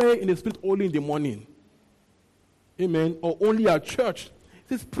say pray in the Spirit only in the morning. Amen. Or only at church. It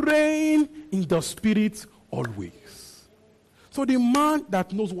says praying in the Spirit always. So the man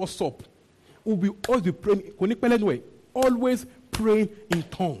that knows what's up will be always be praying, always praying in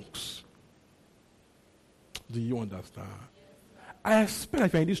tongues. Do you understand? I expect that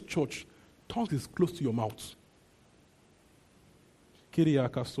if you're in this church, tongues is close to your mouth.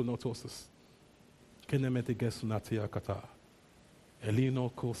 Kiriaka sonotosis. Kenemete gesunatia kata. Elino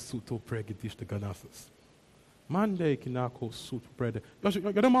ko suto pregidish the ganasas. Monday kinako suit bread.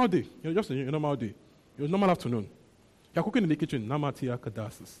 You're normal day. You're just your normal day. Your normal afternoon. You're cooking in the kitchen. Namatia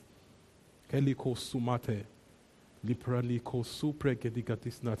kadasas. Keliko sumate. Liprali ko supre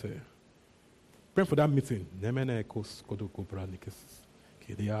gedigatis nate. Pray for that meeting. Nemene ko skodoko branikis.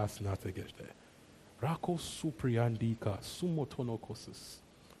 Kidias nate geshte. Rako supriandika sumotonokosis.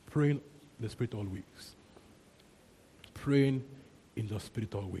 Praying in the Spirit always. Praying in the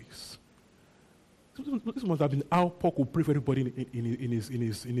Spirit always. This must have been how Paul could pray for everybody in his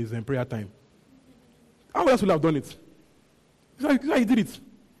prayer time. How else would have done it? That's how he did it.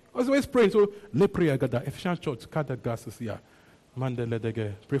 I was always praying. So, let prayer gada Ephesian church, kada gases here.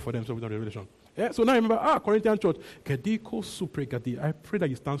 Mandele pray for them so we don't revelation. Yeah, so now remember, Corinthian church, kediko supre gadi. I pray that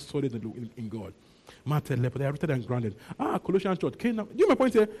you stand solid in God. Matter leper, they are rooted and grounded. Colossian church. Okay, now, you know my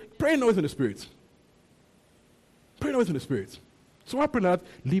point here? Praying always in the Spirit. Praying always in the Spirit. So I pray that,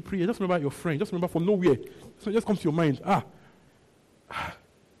 Lipri, just remember your friend. Just remember from nowhere. So it just comes to your mind. I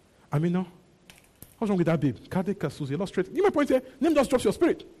mean, no. What's wrong with that babe? Kadeka Susie, not straight. You know my point here? Name just drops your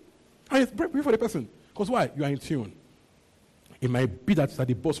spirit. And pray for the person. Because why? You are in tune. It might be that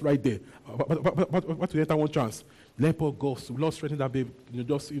the boss right there. But to enter one chance. Let Paul go. So Lord straighten that babe.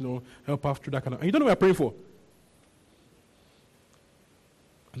 Just, help us through that kind of. And you don't know what you're praying for.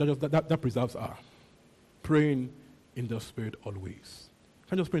 And that preserves our praying in the Spirit always.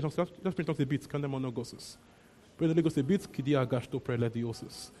 Can you just pray in tongues? Just pray in tongues a bit. Can them on no gosses. Pray in the Lagos a bit. Kidia gashto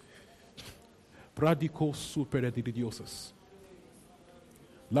prelediosis. Pradico superedidiosis.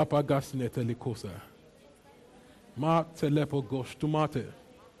 Lapagas netelicosa. Ma telepo goshtumate.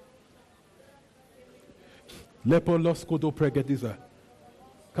 Lepo loscodo pregediza.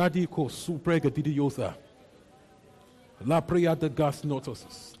 Cadico supregedidiosa. La prea de gas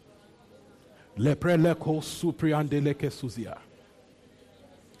notosis. Lepre leco supriande leke suzia.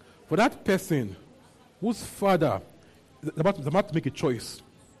 For that person whose father is about to make a choice,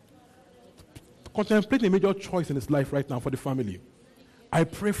 contemplating a major choice in his life right now for the family, I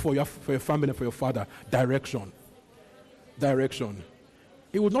pray for your family and for your father, direction. Direction.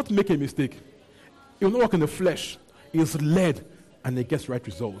 He will not make a mistake. He will not walk in the flesh. He is led and he gets right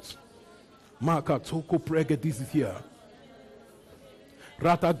results. Maka toko prege this is here.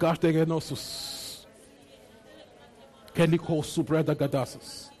 Rata gastegenosus. Keliko supreda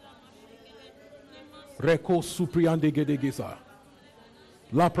gadasus. Reko supriande gedegesa.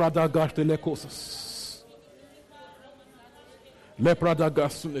 La prada gastelecosus. Le prada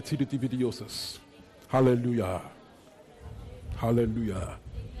gasunetididiosus. Hallelujah. Hallelujah.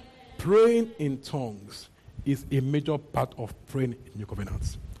 Praying in tongues is a major part of praying in New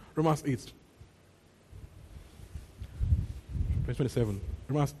Covenant. Romans 8. Verse 27.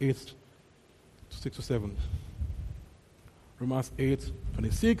 Romans 8, 6 to 7. Romans 8,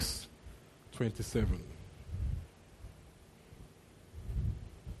 26, 27.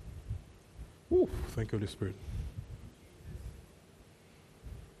 Ooh, thank you, Holy Spirit.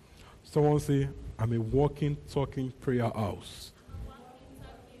 Someone say, I'm a walking, talking prayer house.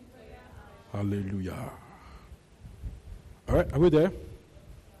 Hallelujah. All right, are we there?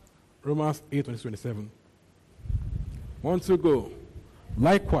 Romans 8, 27. 1 to go.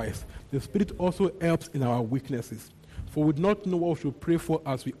 Likewise, the Spirit also helps in our weaknesses. For we do not know what we should pray for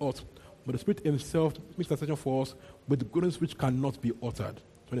as we ought, but the Spirit himself makes intercession for us with goodness which cannot be uttered.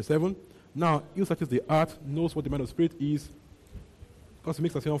 27. Now, he who searches the heart knows what the mind of the Spirit is, because he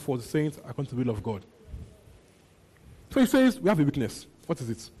makes intercession for the saints according to the will of God. So he says, we have a weakness. What is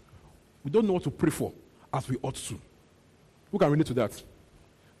it? We don't know what to pray for as we ought to. Who can relate to that?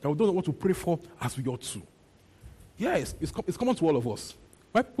 That we don't know what to pray for as we ought to. Yes, it's common to all of us.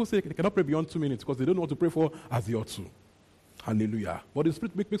 Why people say they cannot pray beyond 2 minutes because they don't know what to pray for as they ought to. Hallelujah. But the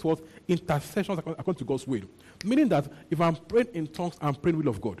Spirit makes what? Intercessions according to God's will. Meaning that if I'm praying in tongues, I'm praying the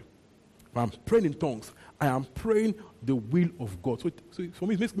will of God. If I'm praying in tongues, I am praying the will of God. So for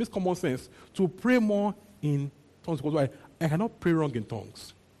me, it makes common sense to pray more in tongues because I cannot pray wrong in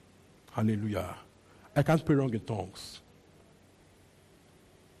tongues. Hallelujah. I can't pray wrong in tongues.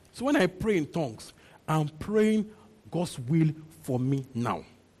 So when I pray in tongues, I'm praying God's will for me now.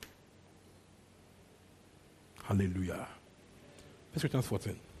 Hallelujah. 1 Corinthians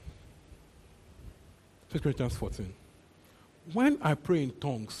 14. 1 Corinthians 14. When I pray in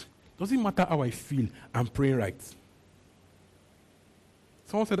tongues, doesn't matter how I feel, I'm praying right.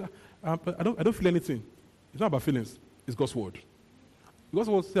 Someone said, I don't feel anything. It's not about feelings. It's God's word. God's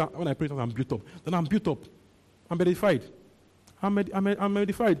word says when I pray in tongues, I'm built up. Then I'm built up. I'm edified. I'm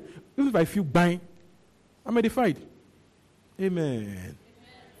edified. Even if I feel dying, I'm edified. Amen.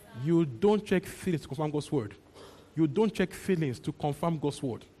 You don't check feelings to confirm God's word. You don't check feelings to confirm God's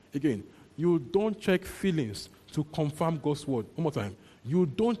word. Again, you don't check feelings to confirm God's word. One more time. You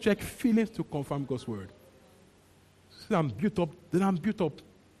don't check feelings to confirm God's word. Say, I'm built up, then I'm built up.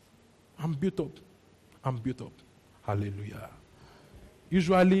 I'm built up. I'm built up. Hallelujah.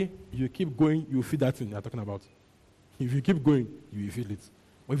 Usually, you keep going, you feel that thing you're talking about. If you keep going, you will feel it.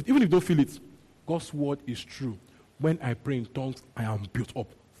 But even if you don't feel it, God's word is true. When I pray in tongues, I am built up.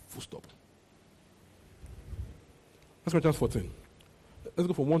 Full stop. Let's go to Corinthians 14. Let's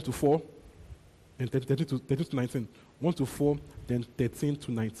go from 1 to 4, then 13 to 19. 1 to 4, then 13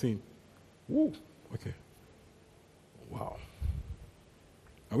 to 19. Woo. Okay. Wow.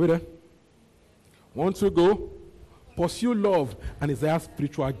 Are we there? 1 to go. Pursue love and desire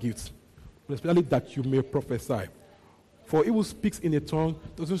spiritual gifts, especially that you may prophesy. For he who speaks in a tongue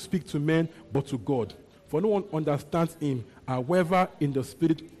doesn't speak to men, but to God. For no one understands him. However, in the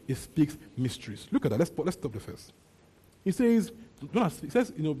spirit, he speaks mysteries. Look at that. Let's stop the first. He says, desire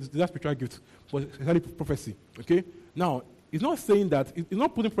spiritual gifts, but especially prophecy. Okay? Now, he's not saying that, he's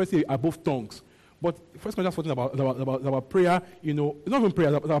not putting prophecy above tongues. But 1 Corinthians 14 about prayer, it's not even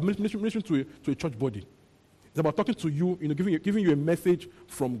prayer, it's about ministering to a church body. It's about talking to you, giving you a message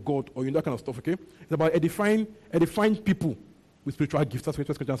from God, or that kind of stuff, okay? It's about edifying people with spiritual gifts. That's 1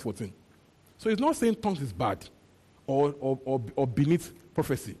 Corinthians 14. So he's not saying tongues is bad or beneath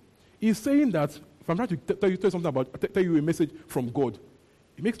prophecy. He's saying that if I'm trying to tell you a message from God,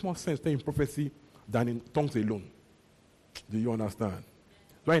 it makes more sense telling prophecy than in tongues alone. Do you understand?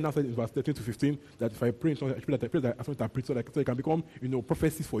 Right now, said in verse 13 to 15 that if I pray in tongues, I pray that I interpret so it can become,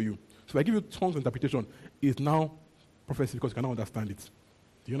 prophecies for you. So if I give you tongues interpretation, it's now prophecy because you cannot understand it.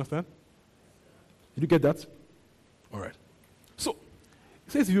 Do you understand? Did you get that? All right. So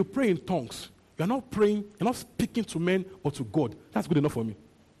it says if you pray in tongues, you're not speaking to men or to God. That's good enough for me.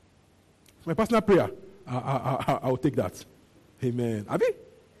 For my personal prayer, I'll take that. Amen. Abi?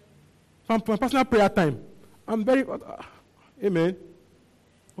 For my personal prayer time, I'm very, amen.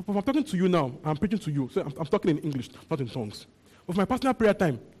 But if I'm talking to you now, I'm preaching to you, so I'm talking in English, not in tongues. But for my personal prayer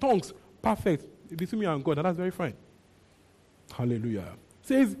time, tongues, perfect. Between me and God, and that's very fine. Hallelujah. It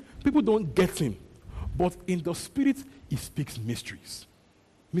says, people don't get him, but in the spirit, he speaks mysteries.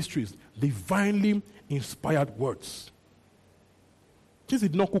 Mysteries, divinely inspired words. Things he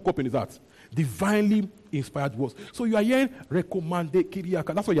did not cook up in his heart. Divinely inspired words. So you are hearing recommended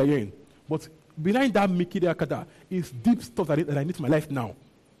kiriaka. That's what you are hearing. But behind that mikiriakada is deep stuff that I need in my life now.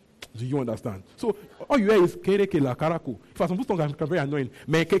 Do you understand? So all you hear is kereke la karaku. For some people, I'm very annoying.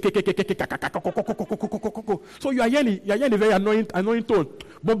 So you are hearing a very annoying tone.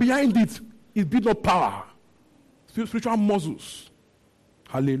 But behind it is built up power. Spiritual muscles.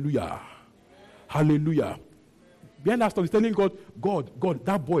 Hallelujah. Hallelujah. Behind that stuff, he's telling God,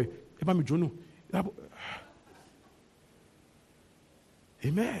 that boy,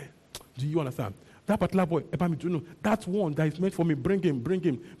 amen. Do you understand? That particular boy, that one that is meant for me, bring him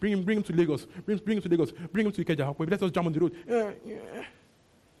to Lagos. Bring him to Lagos. Bring him to Ikeja. Let us jump on the road.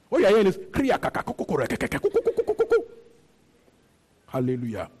 All you're hearing is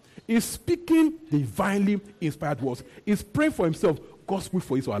hallelujah. He's speaking divinely inspired words. He's praying for himself, God's will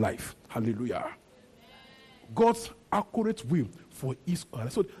for his or her life. Hallelujah. God's accurate will for his or her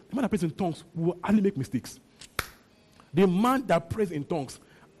life. So the man that prays in tongues will hardly make mistakes. The man that prays in tongues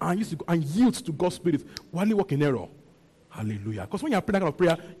and yields to God's spirit will hardly walk in error. Hallelujah. Because when you are praying that kind of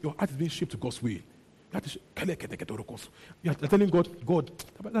prayer, your heart is being shaped to God's will. You are telling God,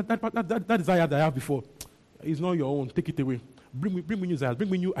 that desire that I have before is not your own. Take it away. Bring me new desires. Bring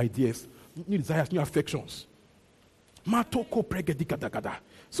me new ideas, new desires, new affections.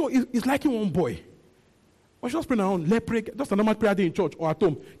 So it's like one boy. I was just praying around. Let's pray. Just a normal prayer day in church or at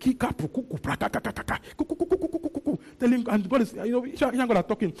home. Telling and God is, young God are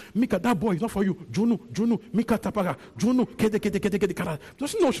talking. Mika, that boy is not for you. Junu, Mika Tapaga, Junu, kede.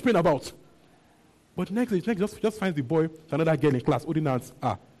 Doesn't know what she's praying about. But next just finds the boy, another girl in class, holding hands.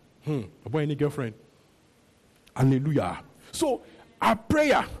 A boy any girlfriend. Hallelujah. So our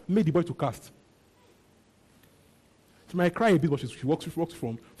prayer made the boy to cast. She might cry a bit, but she walks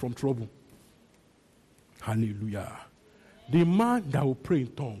from trouble. Hallelujah. The man that will pray in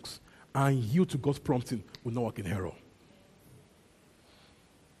tongues and yield to God's prompting will not walk in error.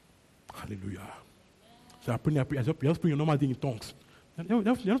 Hallelujah. So I just pray your normal thing in tongues. You're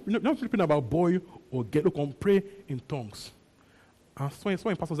not flipping about boy or get look on pray in tongues. And so in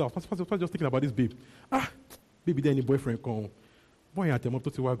pastor's house, pastor just thinking about this babe. Baby, there any boyfriend come. Boy, I tell him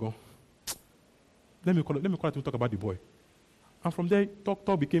to go. Let me call it to talk about the boy. And from there,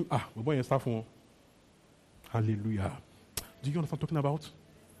 talk became my boy and stuff on. Hallelujah. Do you understand what I'm talking about?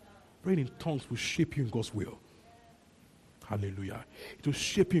 Praying in tongues will shape you in God's will. Hallelujah. It will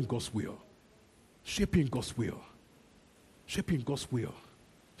shape you in God's will. Shape you in God's will. Shape you in God's will.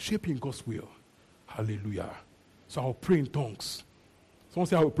 Shape you in God's will. Hallelujah. So I'll pray in tongues. Someone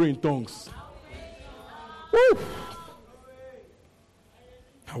say I will pray in tongues. Woo!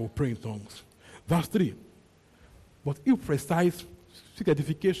 I will pray in tongues. Verse 3. But if precise, seek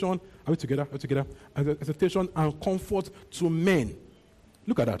edification, are we together? Exhortation and comfort to men.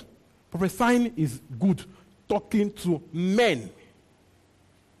 Look at that. Prophesying is good. Talking to men.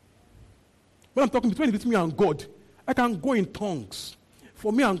 When I'm talking between me and God, I can go in tongues.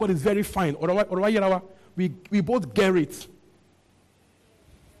 For me and God is very fine. We both get it.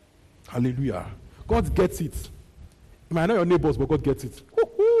 Hallelujah. God gets it. You might know your neighbors, but God gets it.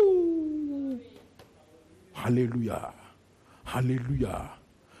 Woo-hoo. Hallelujah. Hallelujah.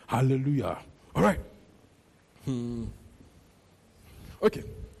 Hallelujah. All right. Okay.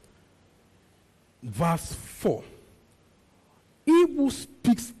 Verse 4. He who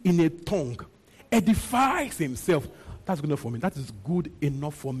speaks in a tongue edifies himself. That's good enough for me. That is good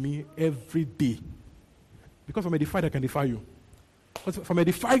enough for me every day. Because I'm edified, I can edify you. Because if I'm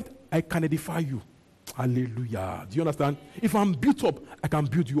edified, I can edify you. Hallelujah. Do you understand? If I'm built up, I can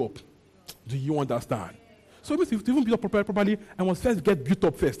build you up. Do you understand? So it means if you even build up properly, I must first get built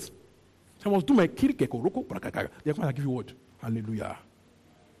up first. So I must do my kirikeko, roko, prakaka. Then I give you word. Hallelujah.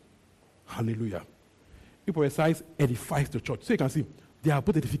 Hallelujah. People exercise edifies the church. So you can see, they are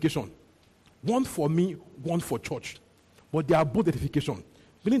both edification. One for me, one for church. But they are both edification.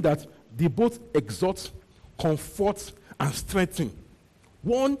 Meaning that they both exhort, comfort, and strengthen.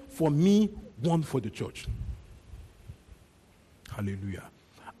 One for me, one for the church. Hallelujah.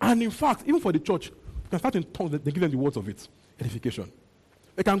 And in fact, even for the church, you can start in tongues, they give them the words of it. Edification.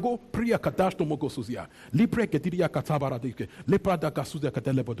 They can go priya kadash tomogosuzia. Lipre ketiria katabara deke. Lepra da kasuzia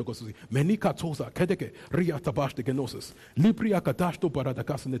kadelebo dogosuzi. Menika toza kedeke ria tabash de genosis. Lipria kadash to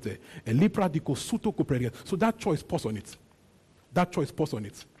baradakasunete. And lipra di kosuto kupreria. So that choice pause on it. That choice pause on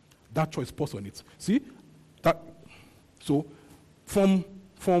it. That choice pause on it. See? That so from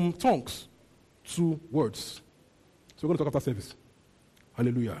tongues to words. So we're going to talk after service.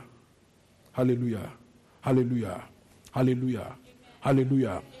 Hallelujah. Hallelujah. Hallelujah. Hallelujah.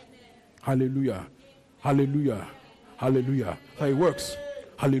 Hallelujah. Hallelujah. Hallelujah. Hallelujah. So it works.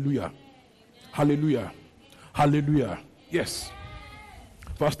 Hallelujah. Hallelujah. Hallelujah. Yes.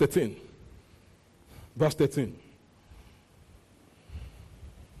 Verse 13. Verse 13.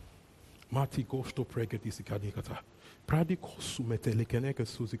 It will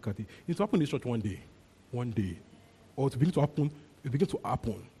happen in this church one day. One day. Or it begins to happen. It begins to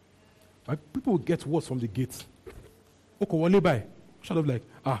happen. Like people will get words from the gate. Shut up like,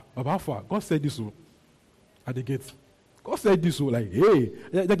 Baba, God said this at the gate. God said this like, hey,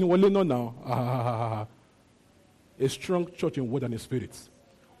 they can only know now. A strong church in word and in spirit.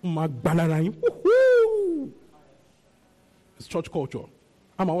 It's church culture.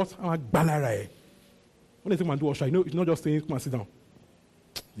 I'm a what? I'm a balarai. When they say man do usher, it's not just saying come and sit down.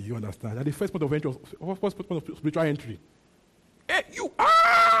 Do you understand? That's the first point of entry, first point of spiritual entry. Hey, you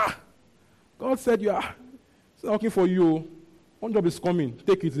are! God said you are. It's not working for you. One job is coming.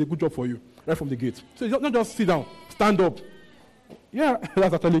 Take it. It's a good job for you. Right from the gate. So it's not just sit down. Stand up. Yeah,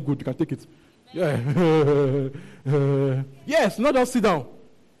 that's actually good. You can take it. Yeah. Yes, not just sit down.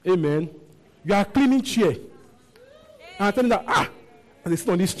 Amen. You are cleaning chair. And I'm telling that, and they sit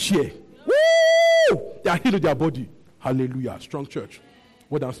on this chair. Woo! They are healing their body. Hallelujah. Strong church.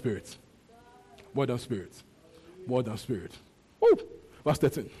 Word and spirit. Word and spirit. Word and spirit. Woo! Verse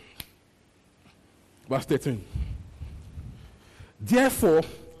 13. Verse 13. Therefore,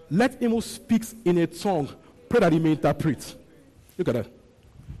 let him who speaks in a tongue pray that he may interpret. Look at that.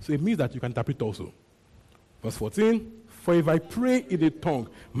 So it means that you can interpret also. Verse 14. For if I pray in a tongue,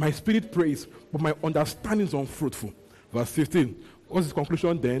 my spirit prays, but my understanding is unfruitful. Verse 15. What's his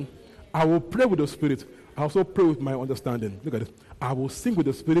conclusion then? I will pray with the spirit. I also pray with my understanding. Look at this. I will sing with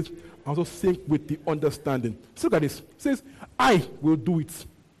the spirit. I also sing with the understanding. So look at this. It says, I will do it.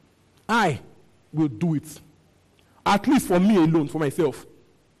 I will do it. At least for me alone, for myself.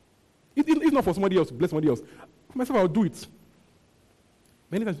 It's not for somebody else, bless somebody else. For myself, I'll do it.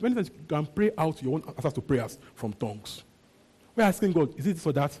 Many times you can pray out your own answers to prayers from tongues. We're asking God, is it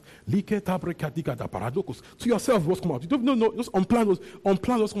so that? To yourself, what's come out? You don't know, just unplanned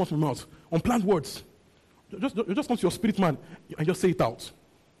what's come out from your mouth. Unplanned words. Just come to your spirit man and just say it out.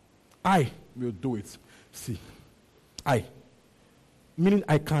 I will do it. See. I. Meaning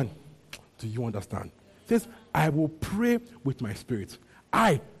I can. Do you understand? It says, I will pray with my spirit.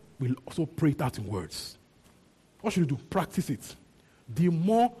 I will also pray it out in words. What should you do? Practice it. The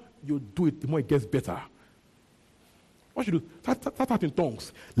more you do it, the more it gets better. What should you do? Start out in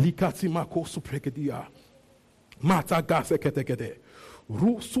tongues. Likatimako suprekedia. Matagasekete.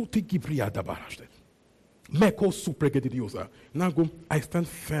 Rusuti gibriya dabarashte. Meko supregedidiosa. Now go, I stand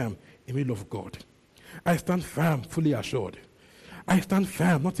firm in the middle of God. I stand firm, fully assured. I stand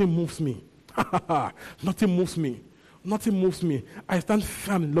firm. Nothing moves me. Nothing moves me. Nothing moves me. I stand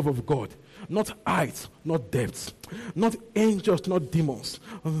firm in the love of God. Not height, not depth. Not angels, not demons.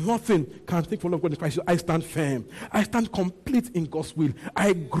 Nothing can take from love of God in Christ. I stand firm. I stand complete in God's will.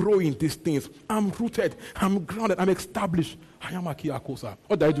 I grow in these things. I'm rooted. I'm grounded. I'm established.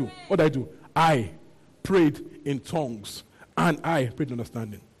 What do I do? What do I do? I prayed in tongues. And I prayed in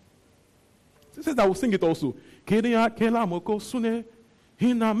understanding. It says I will sing it also.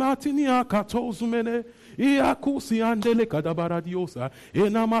 Iakusi andele kadabaradiosa,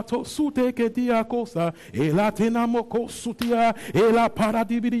 enamato suteke diakosa, ela tenamoko sutia, ela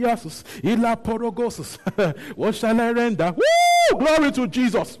paradibidiasus, ela porogosus. What shall I render? Woo! Glory to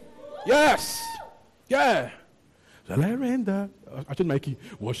Jesus. Yes. Yeah. Shall I render? I turn my key.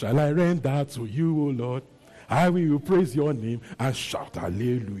 What shall I render to you, O Lord? I will praise your name and shout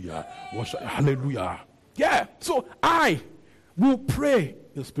hallelujah. Hallelujah. Yeah. So I will pray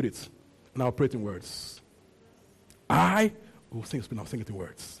in spirit and I'll pray it in words. I will sing in spirit and I'll sing it in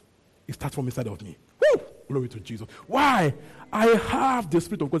words. It starts from inside of me. Woo! Glory to Jesus. Why? I have the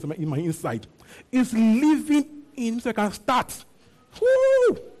Spirit of God in my inside. It's living in me so I can start.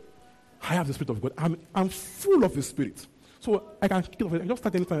 Woo! I have the Spirit of God. I'm full of the Spirit. So I can kill it. I can just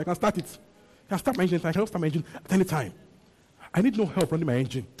start anytime. I can start it. I can start my engine. I can start my engine at any time. I need no help running my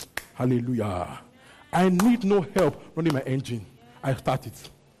engine. Hallelujah. I need no help running my engine. I start it.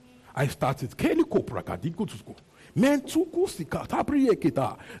 I started. It's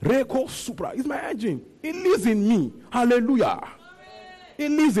my engine. It lives in me. Hallelujah. It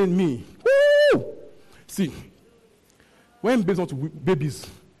lives in me. Woo! See, when babies want to babies,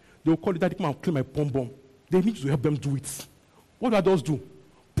 they will call it that come and clean my pom pom. They need to help them do it. What do adults do?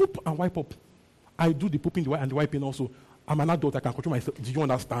 Poop and wipe up. I do the pooping and the wiping also. I'm an adult. I can control myself. Do you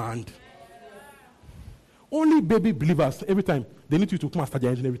understand? Only baby believers, every time, they need you to come and start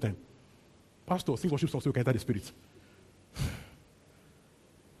their engine every time. Pastor, sing worship songs so you can enter the Spirit.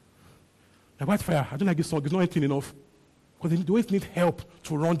 Like white fire, I don't like this song. It's not anything enough. Because they always need help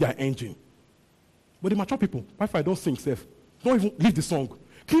to run their engine. But the mature people, white fire don't sing safe. Don't even leave the song.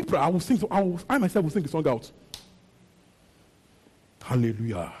 Keep prayer. I myself will sing the song out.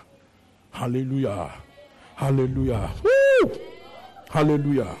 Hallelujah. Hallelujah. Hallelujah. Woo!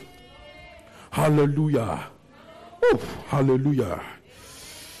 Hallelujah. Hallelujah. Woo! Hallelujah.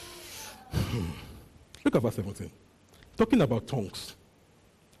 Look at verse 17. Talking about tongues.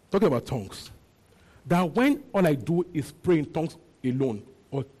 That when all I do is pray in tongues alone,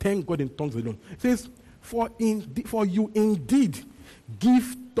 or thank God in tongues alone. It says, for you indeed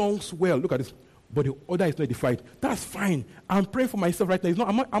give tongues well. Look at this. But the order is not edified. That's fine. I'm praying for myself right now.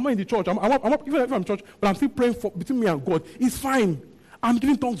 I'm not in the church. I'm even if I'm in church, but I'm still praying for between me and God. It's fine. I'm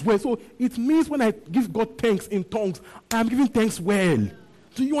giving tongues well. So it means when I give God thanks in tongues, I'm giving thanks well.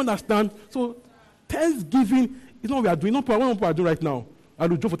 Do you understand? So thanksgiving is not what we are doing. Not what we are doing right now. I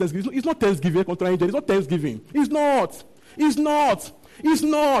will do for thanksgiving. It's not thanksgiving. It's not thanksgiving. It's not. You see,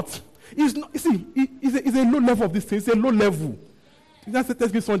 it's a low level of this thing. It's a low level. That's a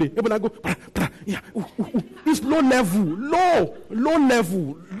Thanksgiving Sunday. Everybody go, yeah, It's low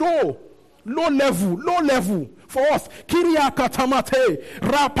level for us. Kiria katamate,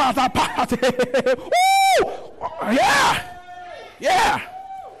 rapatapate. Yeah.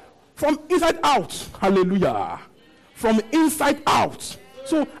 From inside out. Hallelujah. From inside out.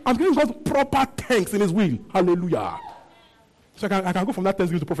 So I'm giving God proper thanks in His will. Hallelujah. So I can go from that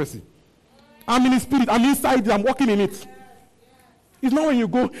Thanksgiving to prophecy. I'm in His Spirit. I'm inside it. I'm walking in it. It's not when you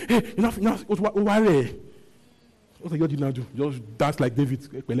go, hey, enough, what do you now do? Just dance like David.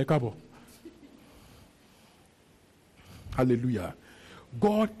 Hallelujah.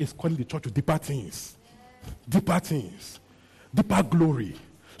 God is calling the church to deeper things, deeper glory,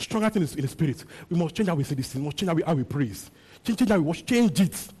 stronger things in the Spirit. We must change how we say this thing. We must change how we praise. Change how we watch. Change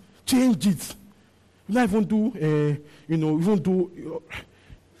it. Change it. Not even do,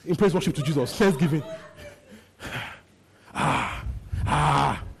 in praise worship to Jesus, thanksgiving.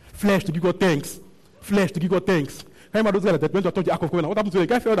 Flesh to give God thanks. Flesh to give God thanks. Remember those guys that went to touch the Ark of Covenant? What happened to them?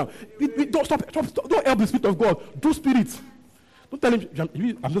 The guy fell down. Don't stop. Don't help the Spirit of God. Do Spirit. Don't tell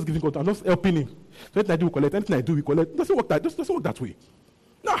him, I'm just giving God, I'm just helping him. So anything I do, we collect. Anything I do, we collect. It doesn't work that way.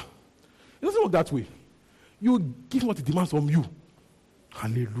 No. It doesn't work that way. You give what he demands from you.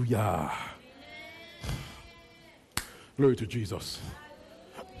 Hallelujah. Glory to Jesus.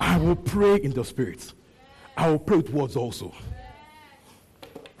 I will pray in the Spirit. I will pray with words also.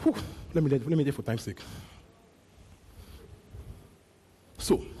 Whew. Let me do for time's sake.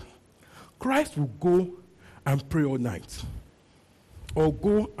 So, Christ will go and pray all night. Or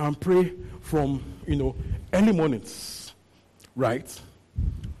go and pray from, early mornings. Right?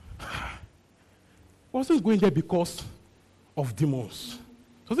 He wasn't going there because of demons.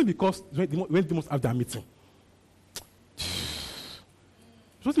 It wasn't because when demons have their meeting.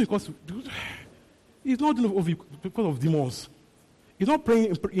 It wasn't because he's not doing it because of demons. He's not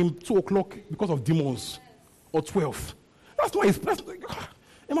praying in 2 o'clock because of demons or 12. That's not his place.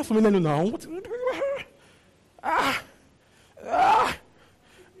 Am I familiar now?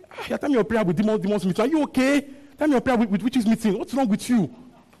 You're telling me your prayer with demons meeting. Are you okay? Tell me your prayer with witches meeting. What's wrong with you?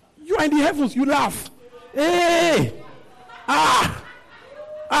 You are in the heavens. You laugh. Hey!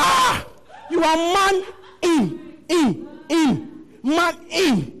 You are man man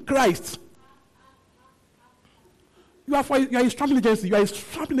in Christ. You are a strapping agency. You are a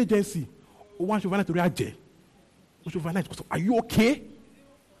strapping agency. Once you overnight to react, once you overnight, are you okay?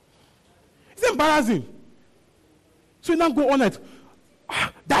 It's embarrassing. So you now go all night.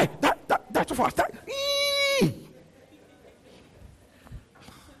 Die so fast. Die.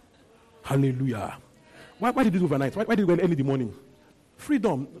 Hallelujah. Why did you do overnight? Why did you go early in the morning?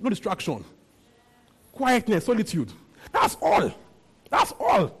 Freedom, no distraction. Quietness, solitude. That's all. That's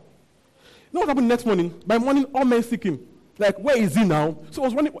all. You know what happened next morning? By morning, all men seek him. Like, where is he now? So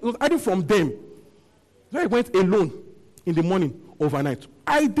it was hiding from them. So he went alone in the morning, overnight.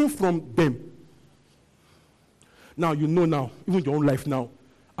 Hiding from them. Now, even your own life now,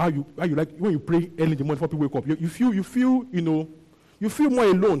 how you like, when you pray early in the morning before people wake up, you feel more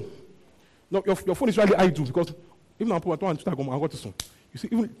alone. No, your phone is really idle because even if I want to go to soon. You see,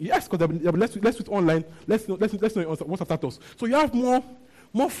 yes, because let's do it online. Let's know what's status. So you have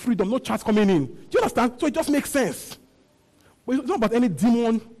more freedom, no chats coming in. Do you understand? So it just makes sense. But it's not about any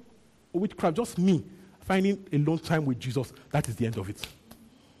demon or witchcraft, just me finding alone time with Jesus. That is the end of it.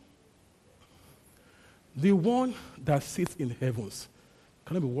 The one that sits in the heavens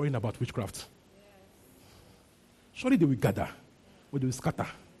cannot be worrying about witchcraft. Surely they will gather, but they will scatter.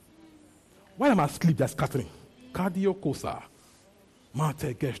 While I'm asleep, they're scattering. Kardiokosa.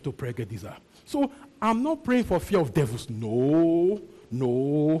 Mate gesto pregediza. So I'm not praying for fear of devils. No.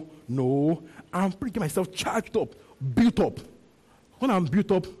 I'm praying myself charged up, built up. When I'm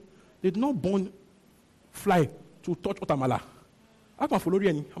built up, they did not born fly to touch Otamala. I can follow you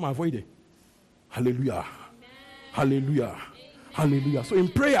and I'm avoid it. Hallelujah. Amen. Hallelujah. Amen. Hallelujah. So in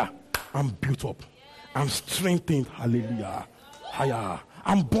prayer, I'm built up. I'm strengthened. Hallelujah. Higher.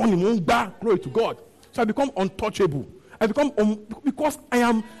 I'm born in Mungba. Glory to God. So I become untouchable. I become because I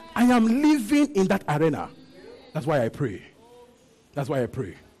am living in that arena. That's why I pray. That's why I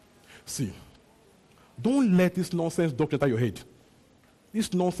pray. See, don't let this nonsense doctrine enter your head.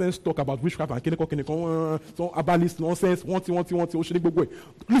 This nonsense talk about witchcraft and some about this nonsense. Want it.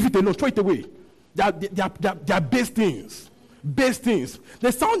 Leave it alone. Throw it away. They are base things. Base things.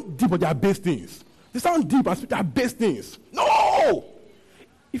 They sound deep, but they are base things. They sound deep, but they are base things. No!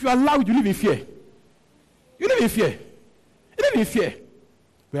 If you allow it, you live in fear. You live in fear. You live in fear.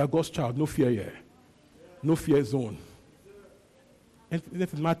 We are God's child. No fear here. No fear zone. And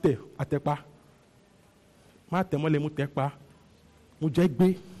Mate, Atepa. Mate, Mole Mutepa.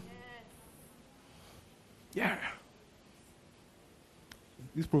 Mujegbe. Yeah.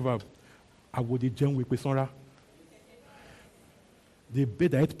 This proverb, I would jam with Pesonra. The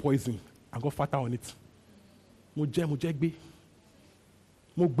bed that ate poison and got fatter on it. Mujegbe.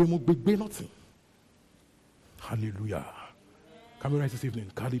 Mugbe, nothing. Hallelujah. Can we rise this evening?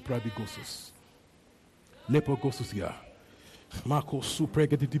 Kali Prabi Gosus. Lepo Gosus here. Marco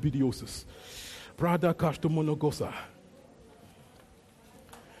Supregeti Dibidiosis. Prada Kashto Monogosa.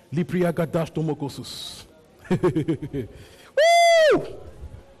 Lipria Gadash Tomogosus. Woo!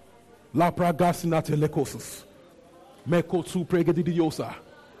 La Pragasinate Lecosus. Meko Supregeti Diosa.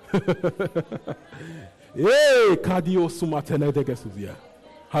 Hey, Kadio Sumatele de Gesusia.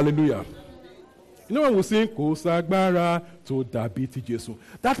 Hallelujah. You know when we sing, Kò ságbára tó dàbí ti Jésù,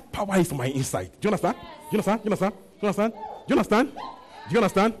 that power is on my inside. Do you understand? Do you understand? Do you understand? Do you understand? Do you understand? Do you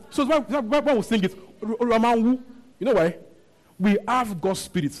understand? So when we sing it, you know why? We have God's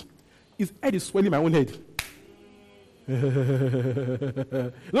Spirit. His head is swelling my own head.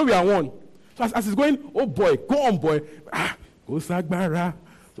 You know we are one. So as it's going, oh boy, go on boy. Kò ságbára.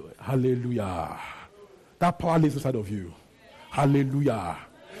 Hallelujah. That power lives inside of you. Hallelujah.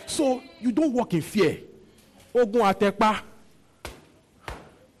 So you don't walk in fear. Ogun atepa.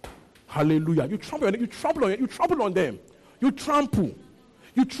 Hallelujah. You trample on them. You trample on them. You trample.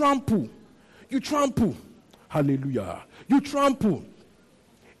 You trample. You trample. Hallelujah. You trample.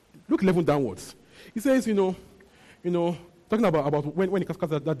 Look 11 downwards. He says, talking about when he cast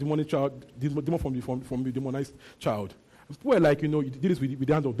that demonic child, demon from the demonized child. People were like, you did this with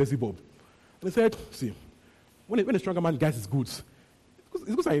the hand of Beelzebub. And he said, see, when a stronger man gets his goods,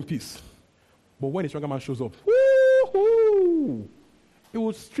 his goods are in peace. But when a stronger man shows up, woo-hoo, he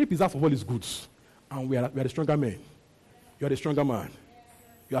will strip his house of all his goods. And we are the stronger men. You are the stronger man.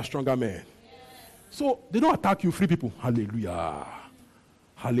 You are a stronger man. So they don't attack you, free people. Hallelujah.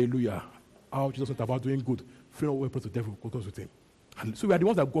 Hallelujah. How Jesus went about doing good, freeing all weapons of the devil, goes with him. So we are the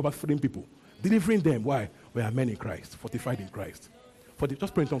ones that go about freeing people, delivering them. Why? We are men in Christ, fortified in Christ.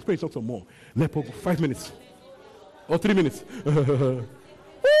 Just pray in tongues some more. 5 minutes. Or 3 minutes. Woo!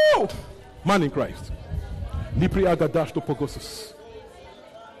 Man in Christ. Lipria gadash to pogosus.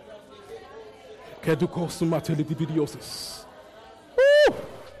 Kedukosumatelidividiosis. Woo!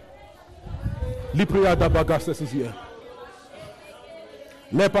 Lipria da bagases is here.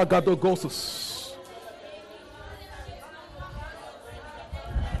 Lepagadogosus.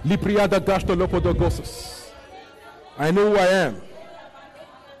 Lipria da gashto lopodogosus. I know who I am.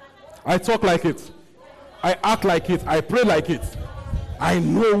 I talk like it. I act like it. I pray like it. I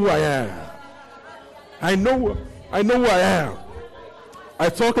know who I am. I know who I am. I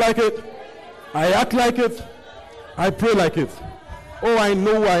talk like it. I act like it. I pray like it. Oh, I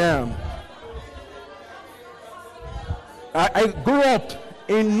know who I am. I grew up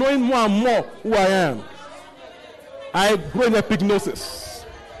in knowing more and more who I am. I grow in epignosis.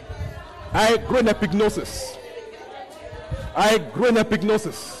 I grow in epignosis. I grow in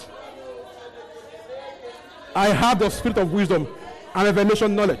epignosis. I have the spirit of wisdom and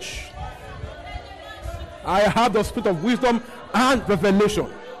revelation knowledge. I have the spirit of wisdom and revelation.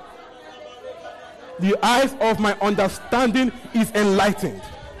 The eyes of my understanding is enlightened.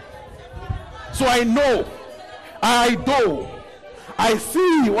 So I know, I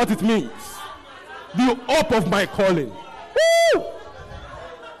see what it means. The hope of my calling. Woo!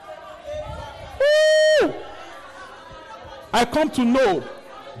 Woo! I come to know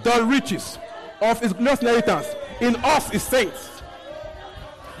the riches of his glorious inheritance in us his saints.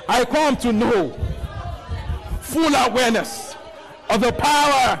 I come to know full awareness of the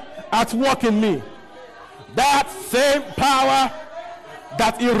power at work in me. That same power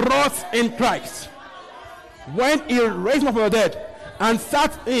that he wrought in Christ when he raised him from the dead and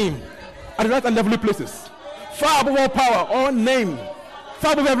sat him at the right and heavenly places, far above all power, all name,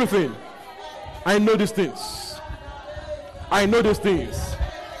 far above everything. I know these things. I know these things.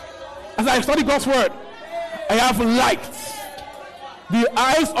 As I study God's word, I have light. The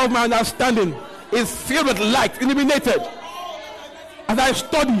eyes of my understanding is filled with light, illuminated. As I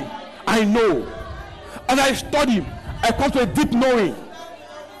study, I know. As I study, I come to a deep knowing.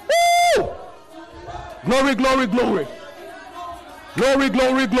 Woo! Glory, glory, glory. Glory,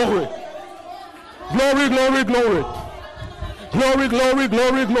 glory, glory. Glory, glory, glory. Glory, glory,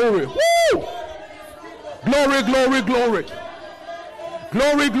 glory, glory. Woo! Glory, glory, glory.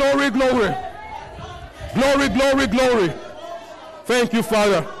 Glory, glory, glory. Glory, glory, glory. Thank you,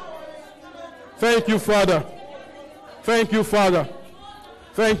 Father. Thank you, Father. Thank you, Father.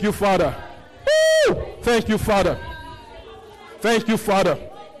 Thank you, Father. Woo! Thank you, Father. Thank you, Father.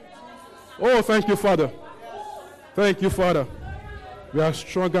 Oh, thank you, Father. Thank you, Father. We are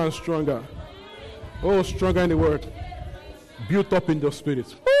stronger and stronger. Oh, stronger in the word. Built up in the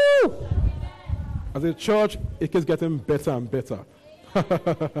spirit. Woo! As a church, it keeps getting better and better.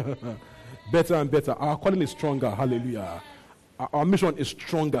 Better and better. Our calling is stronger. Hallelujah. Our mission is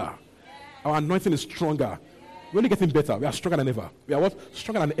stronger. Our anointing is stronger. We're only getting better. We are stronger than ever. We are what?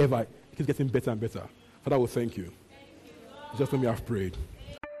 Stronger than ever. It keeps getting better and better. Father, we thank you. Just when we have prayed.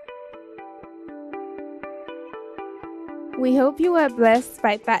 We hope you were blessed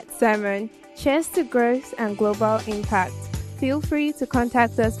by that sermon. Cheers to growth and global impact. Feel free to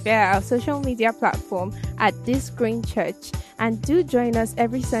contact us via our social media platform at This Green Church, and do join us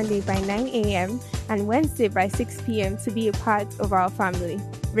every Sunday by 9 a.m. and Wednesday by 6 p.m. to be a part of our family.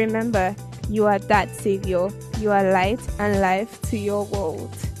 Remember, you are that Savior. You are light and life to your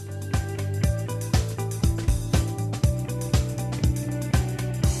world.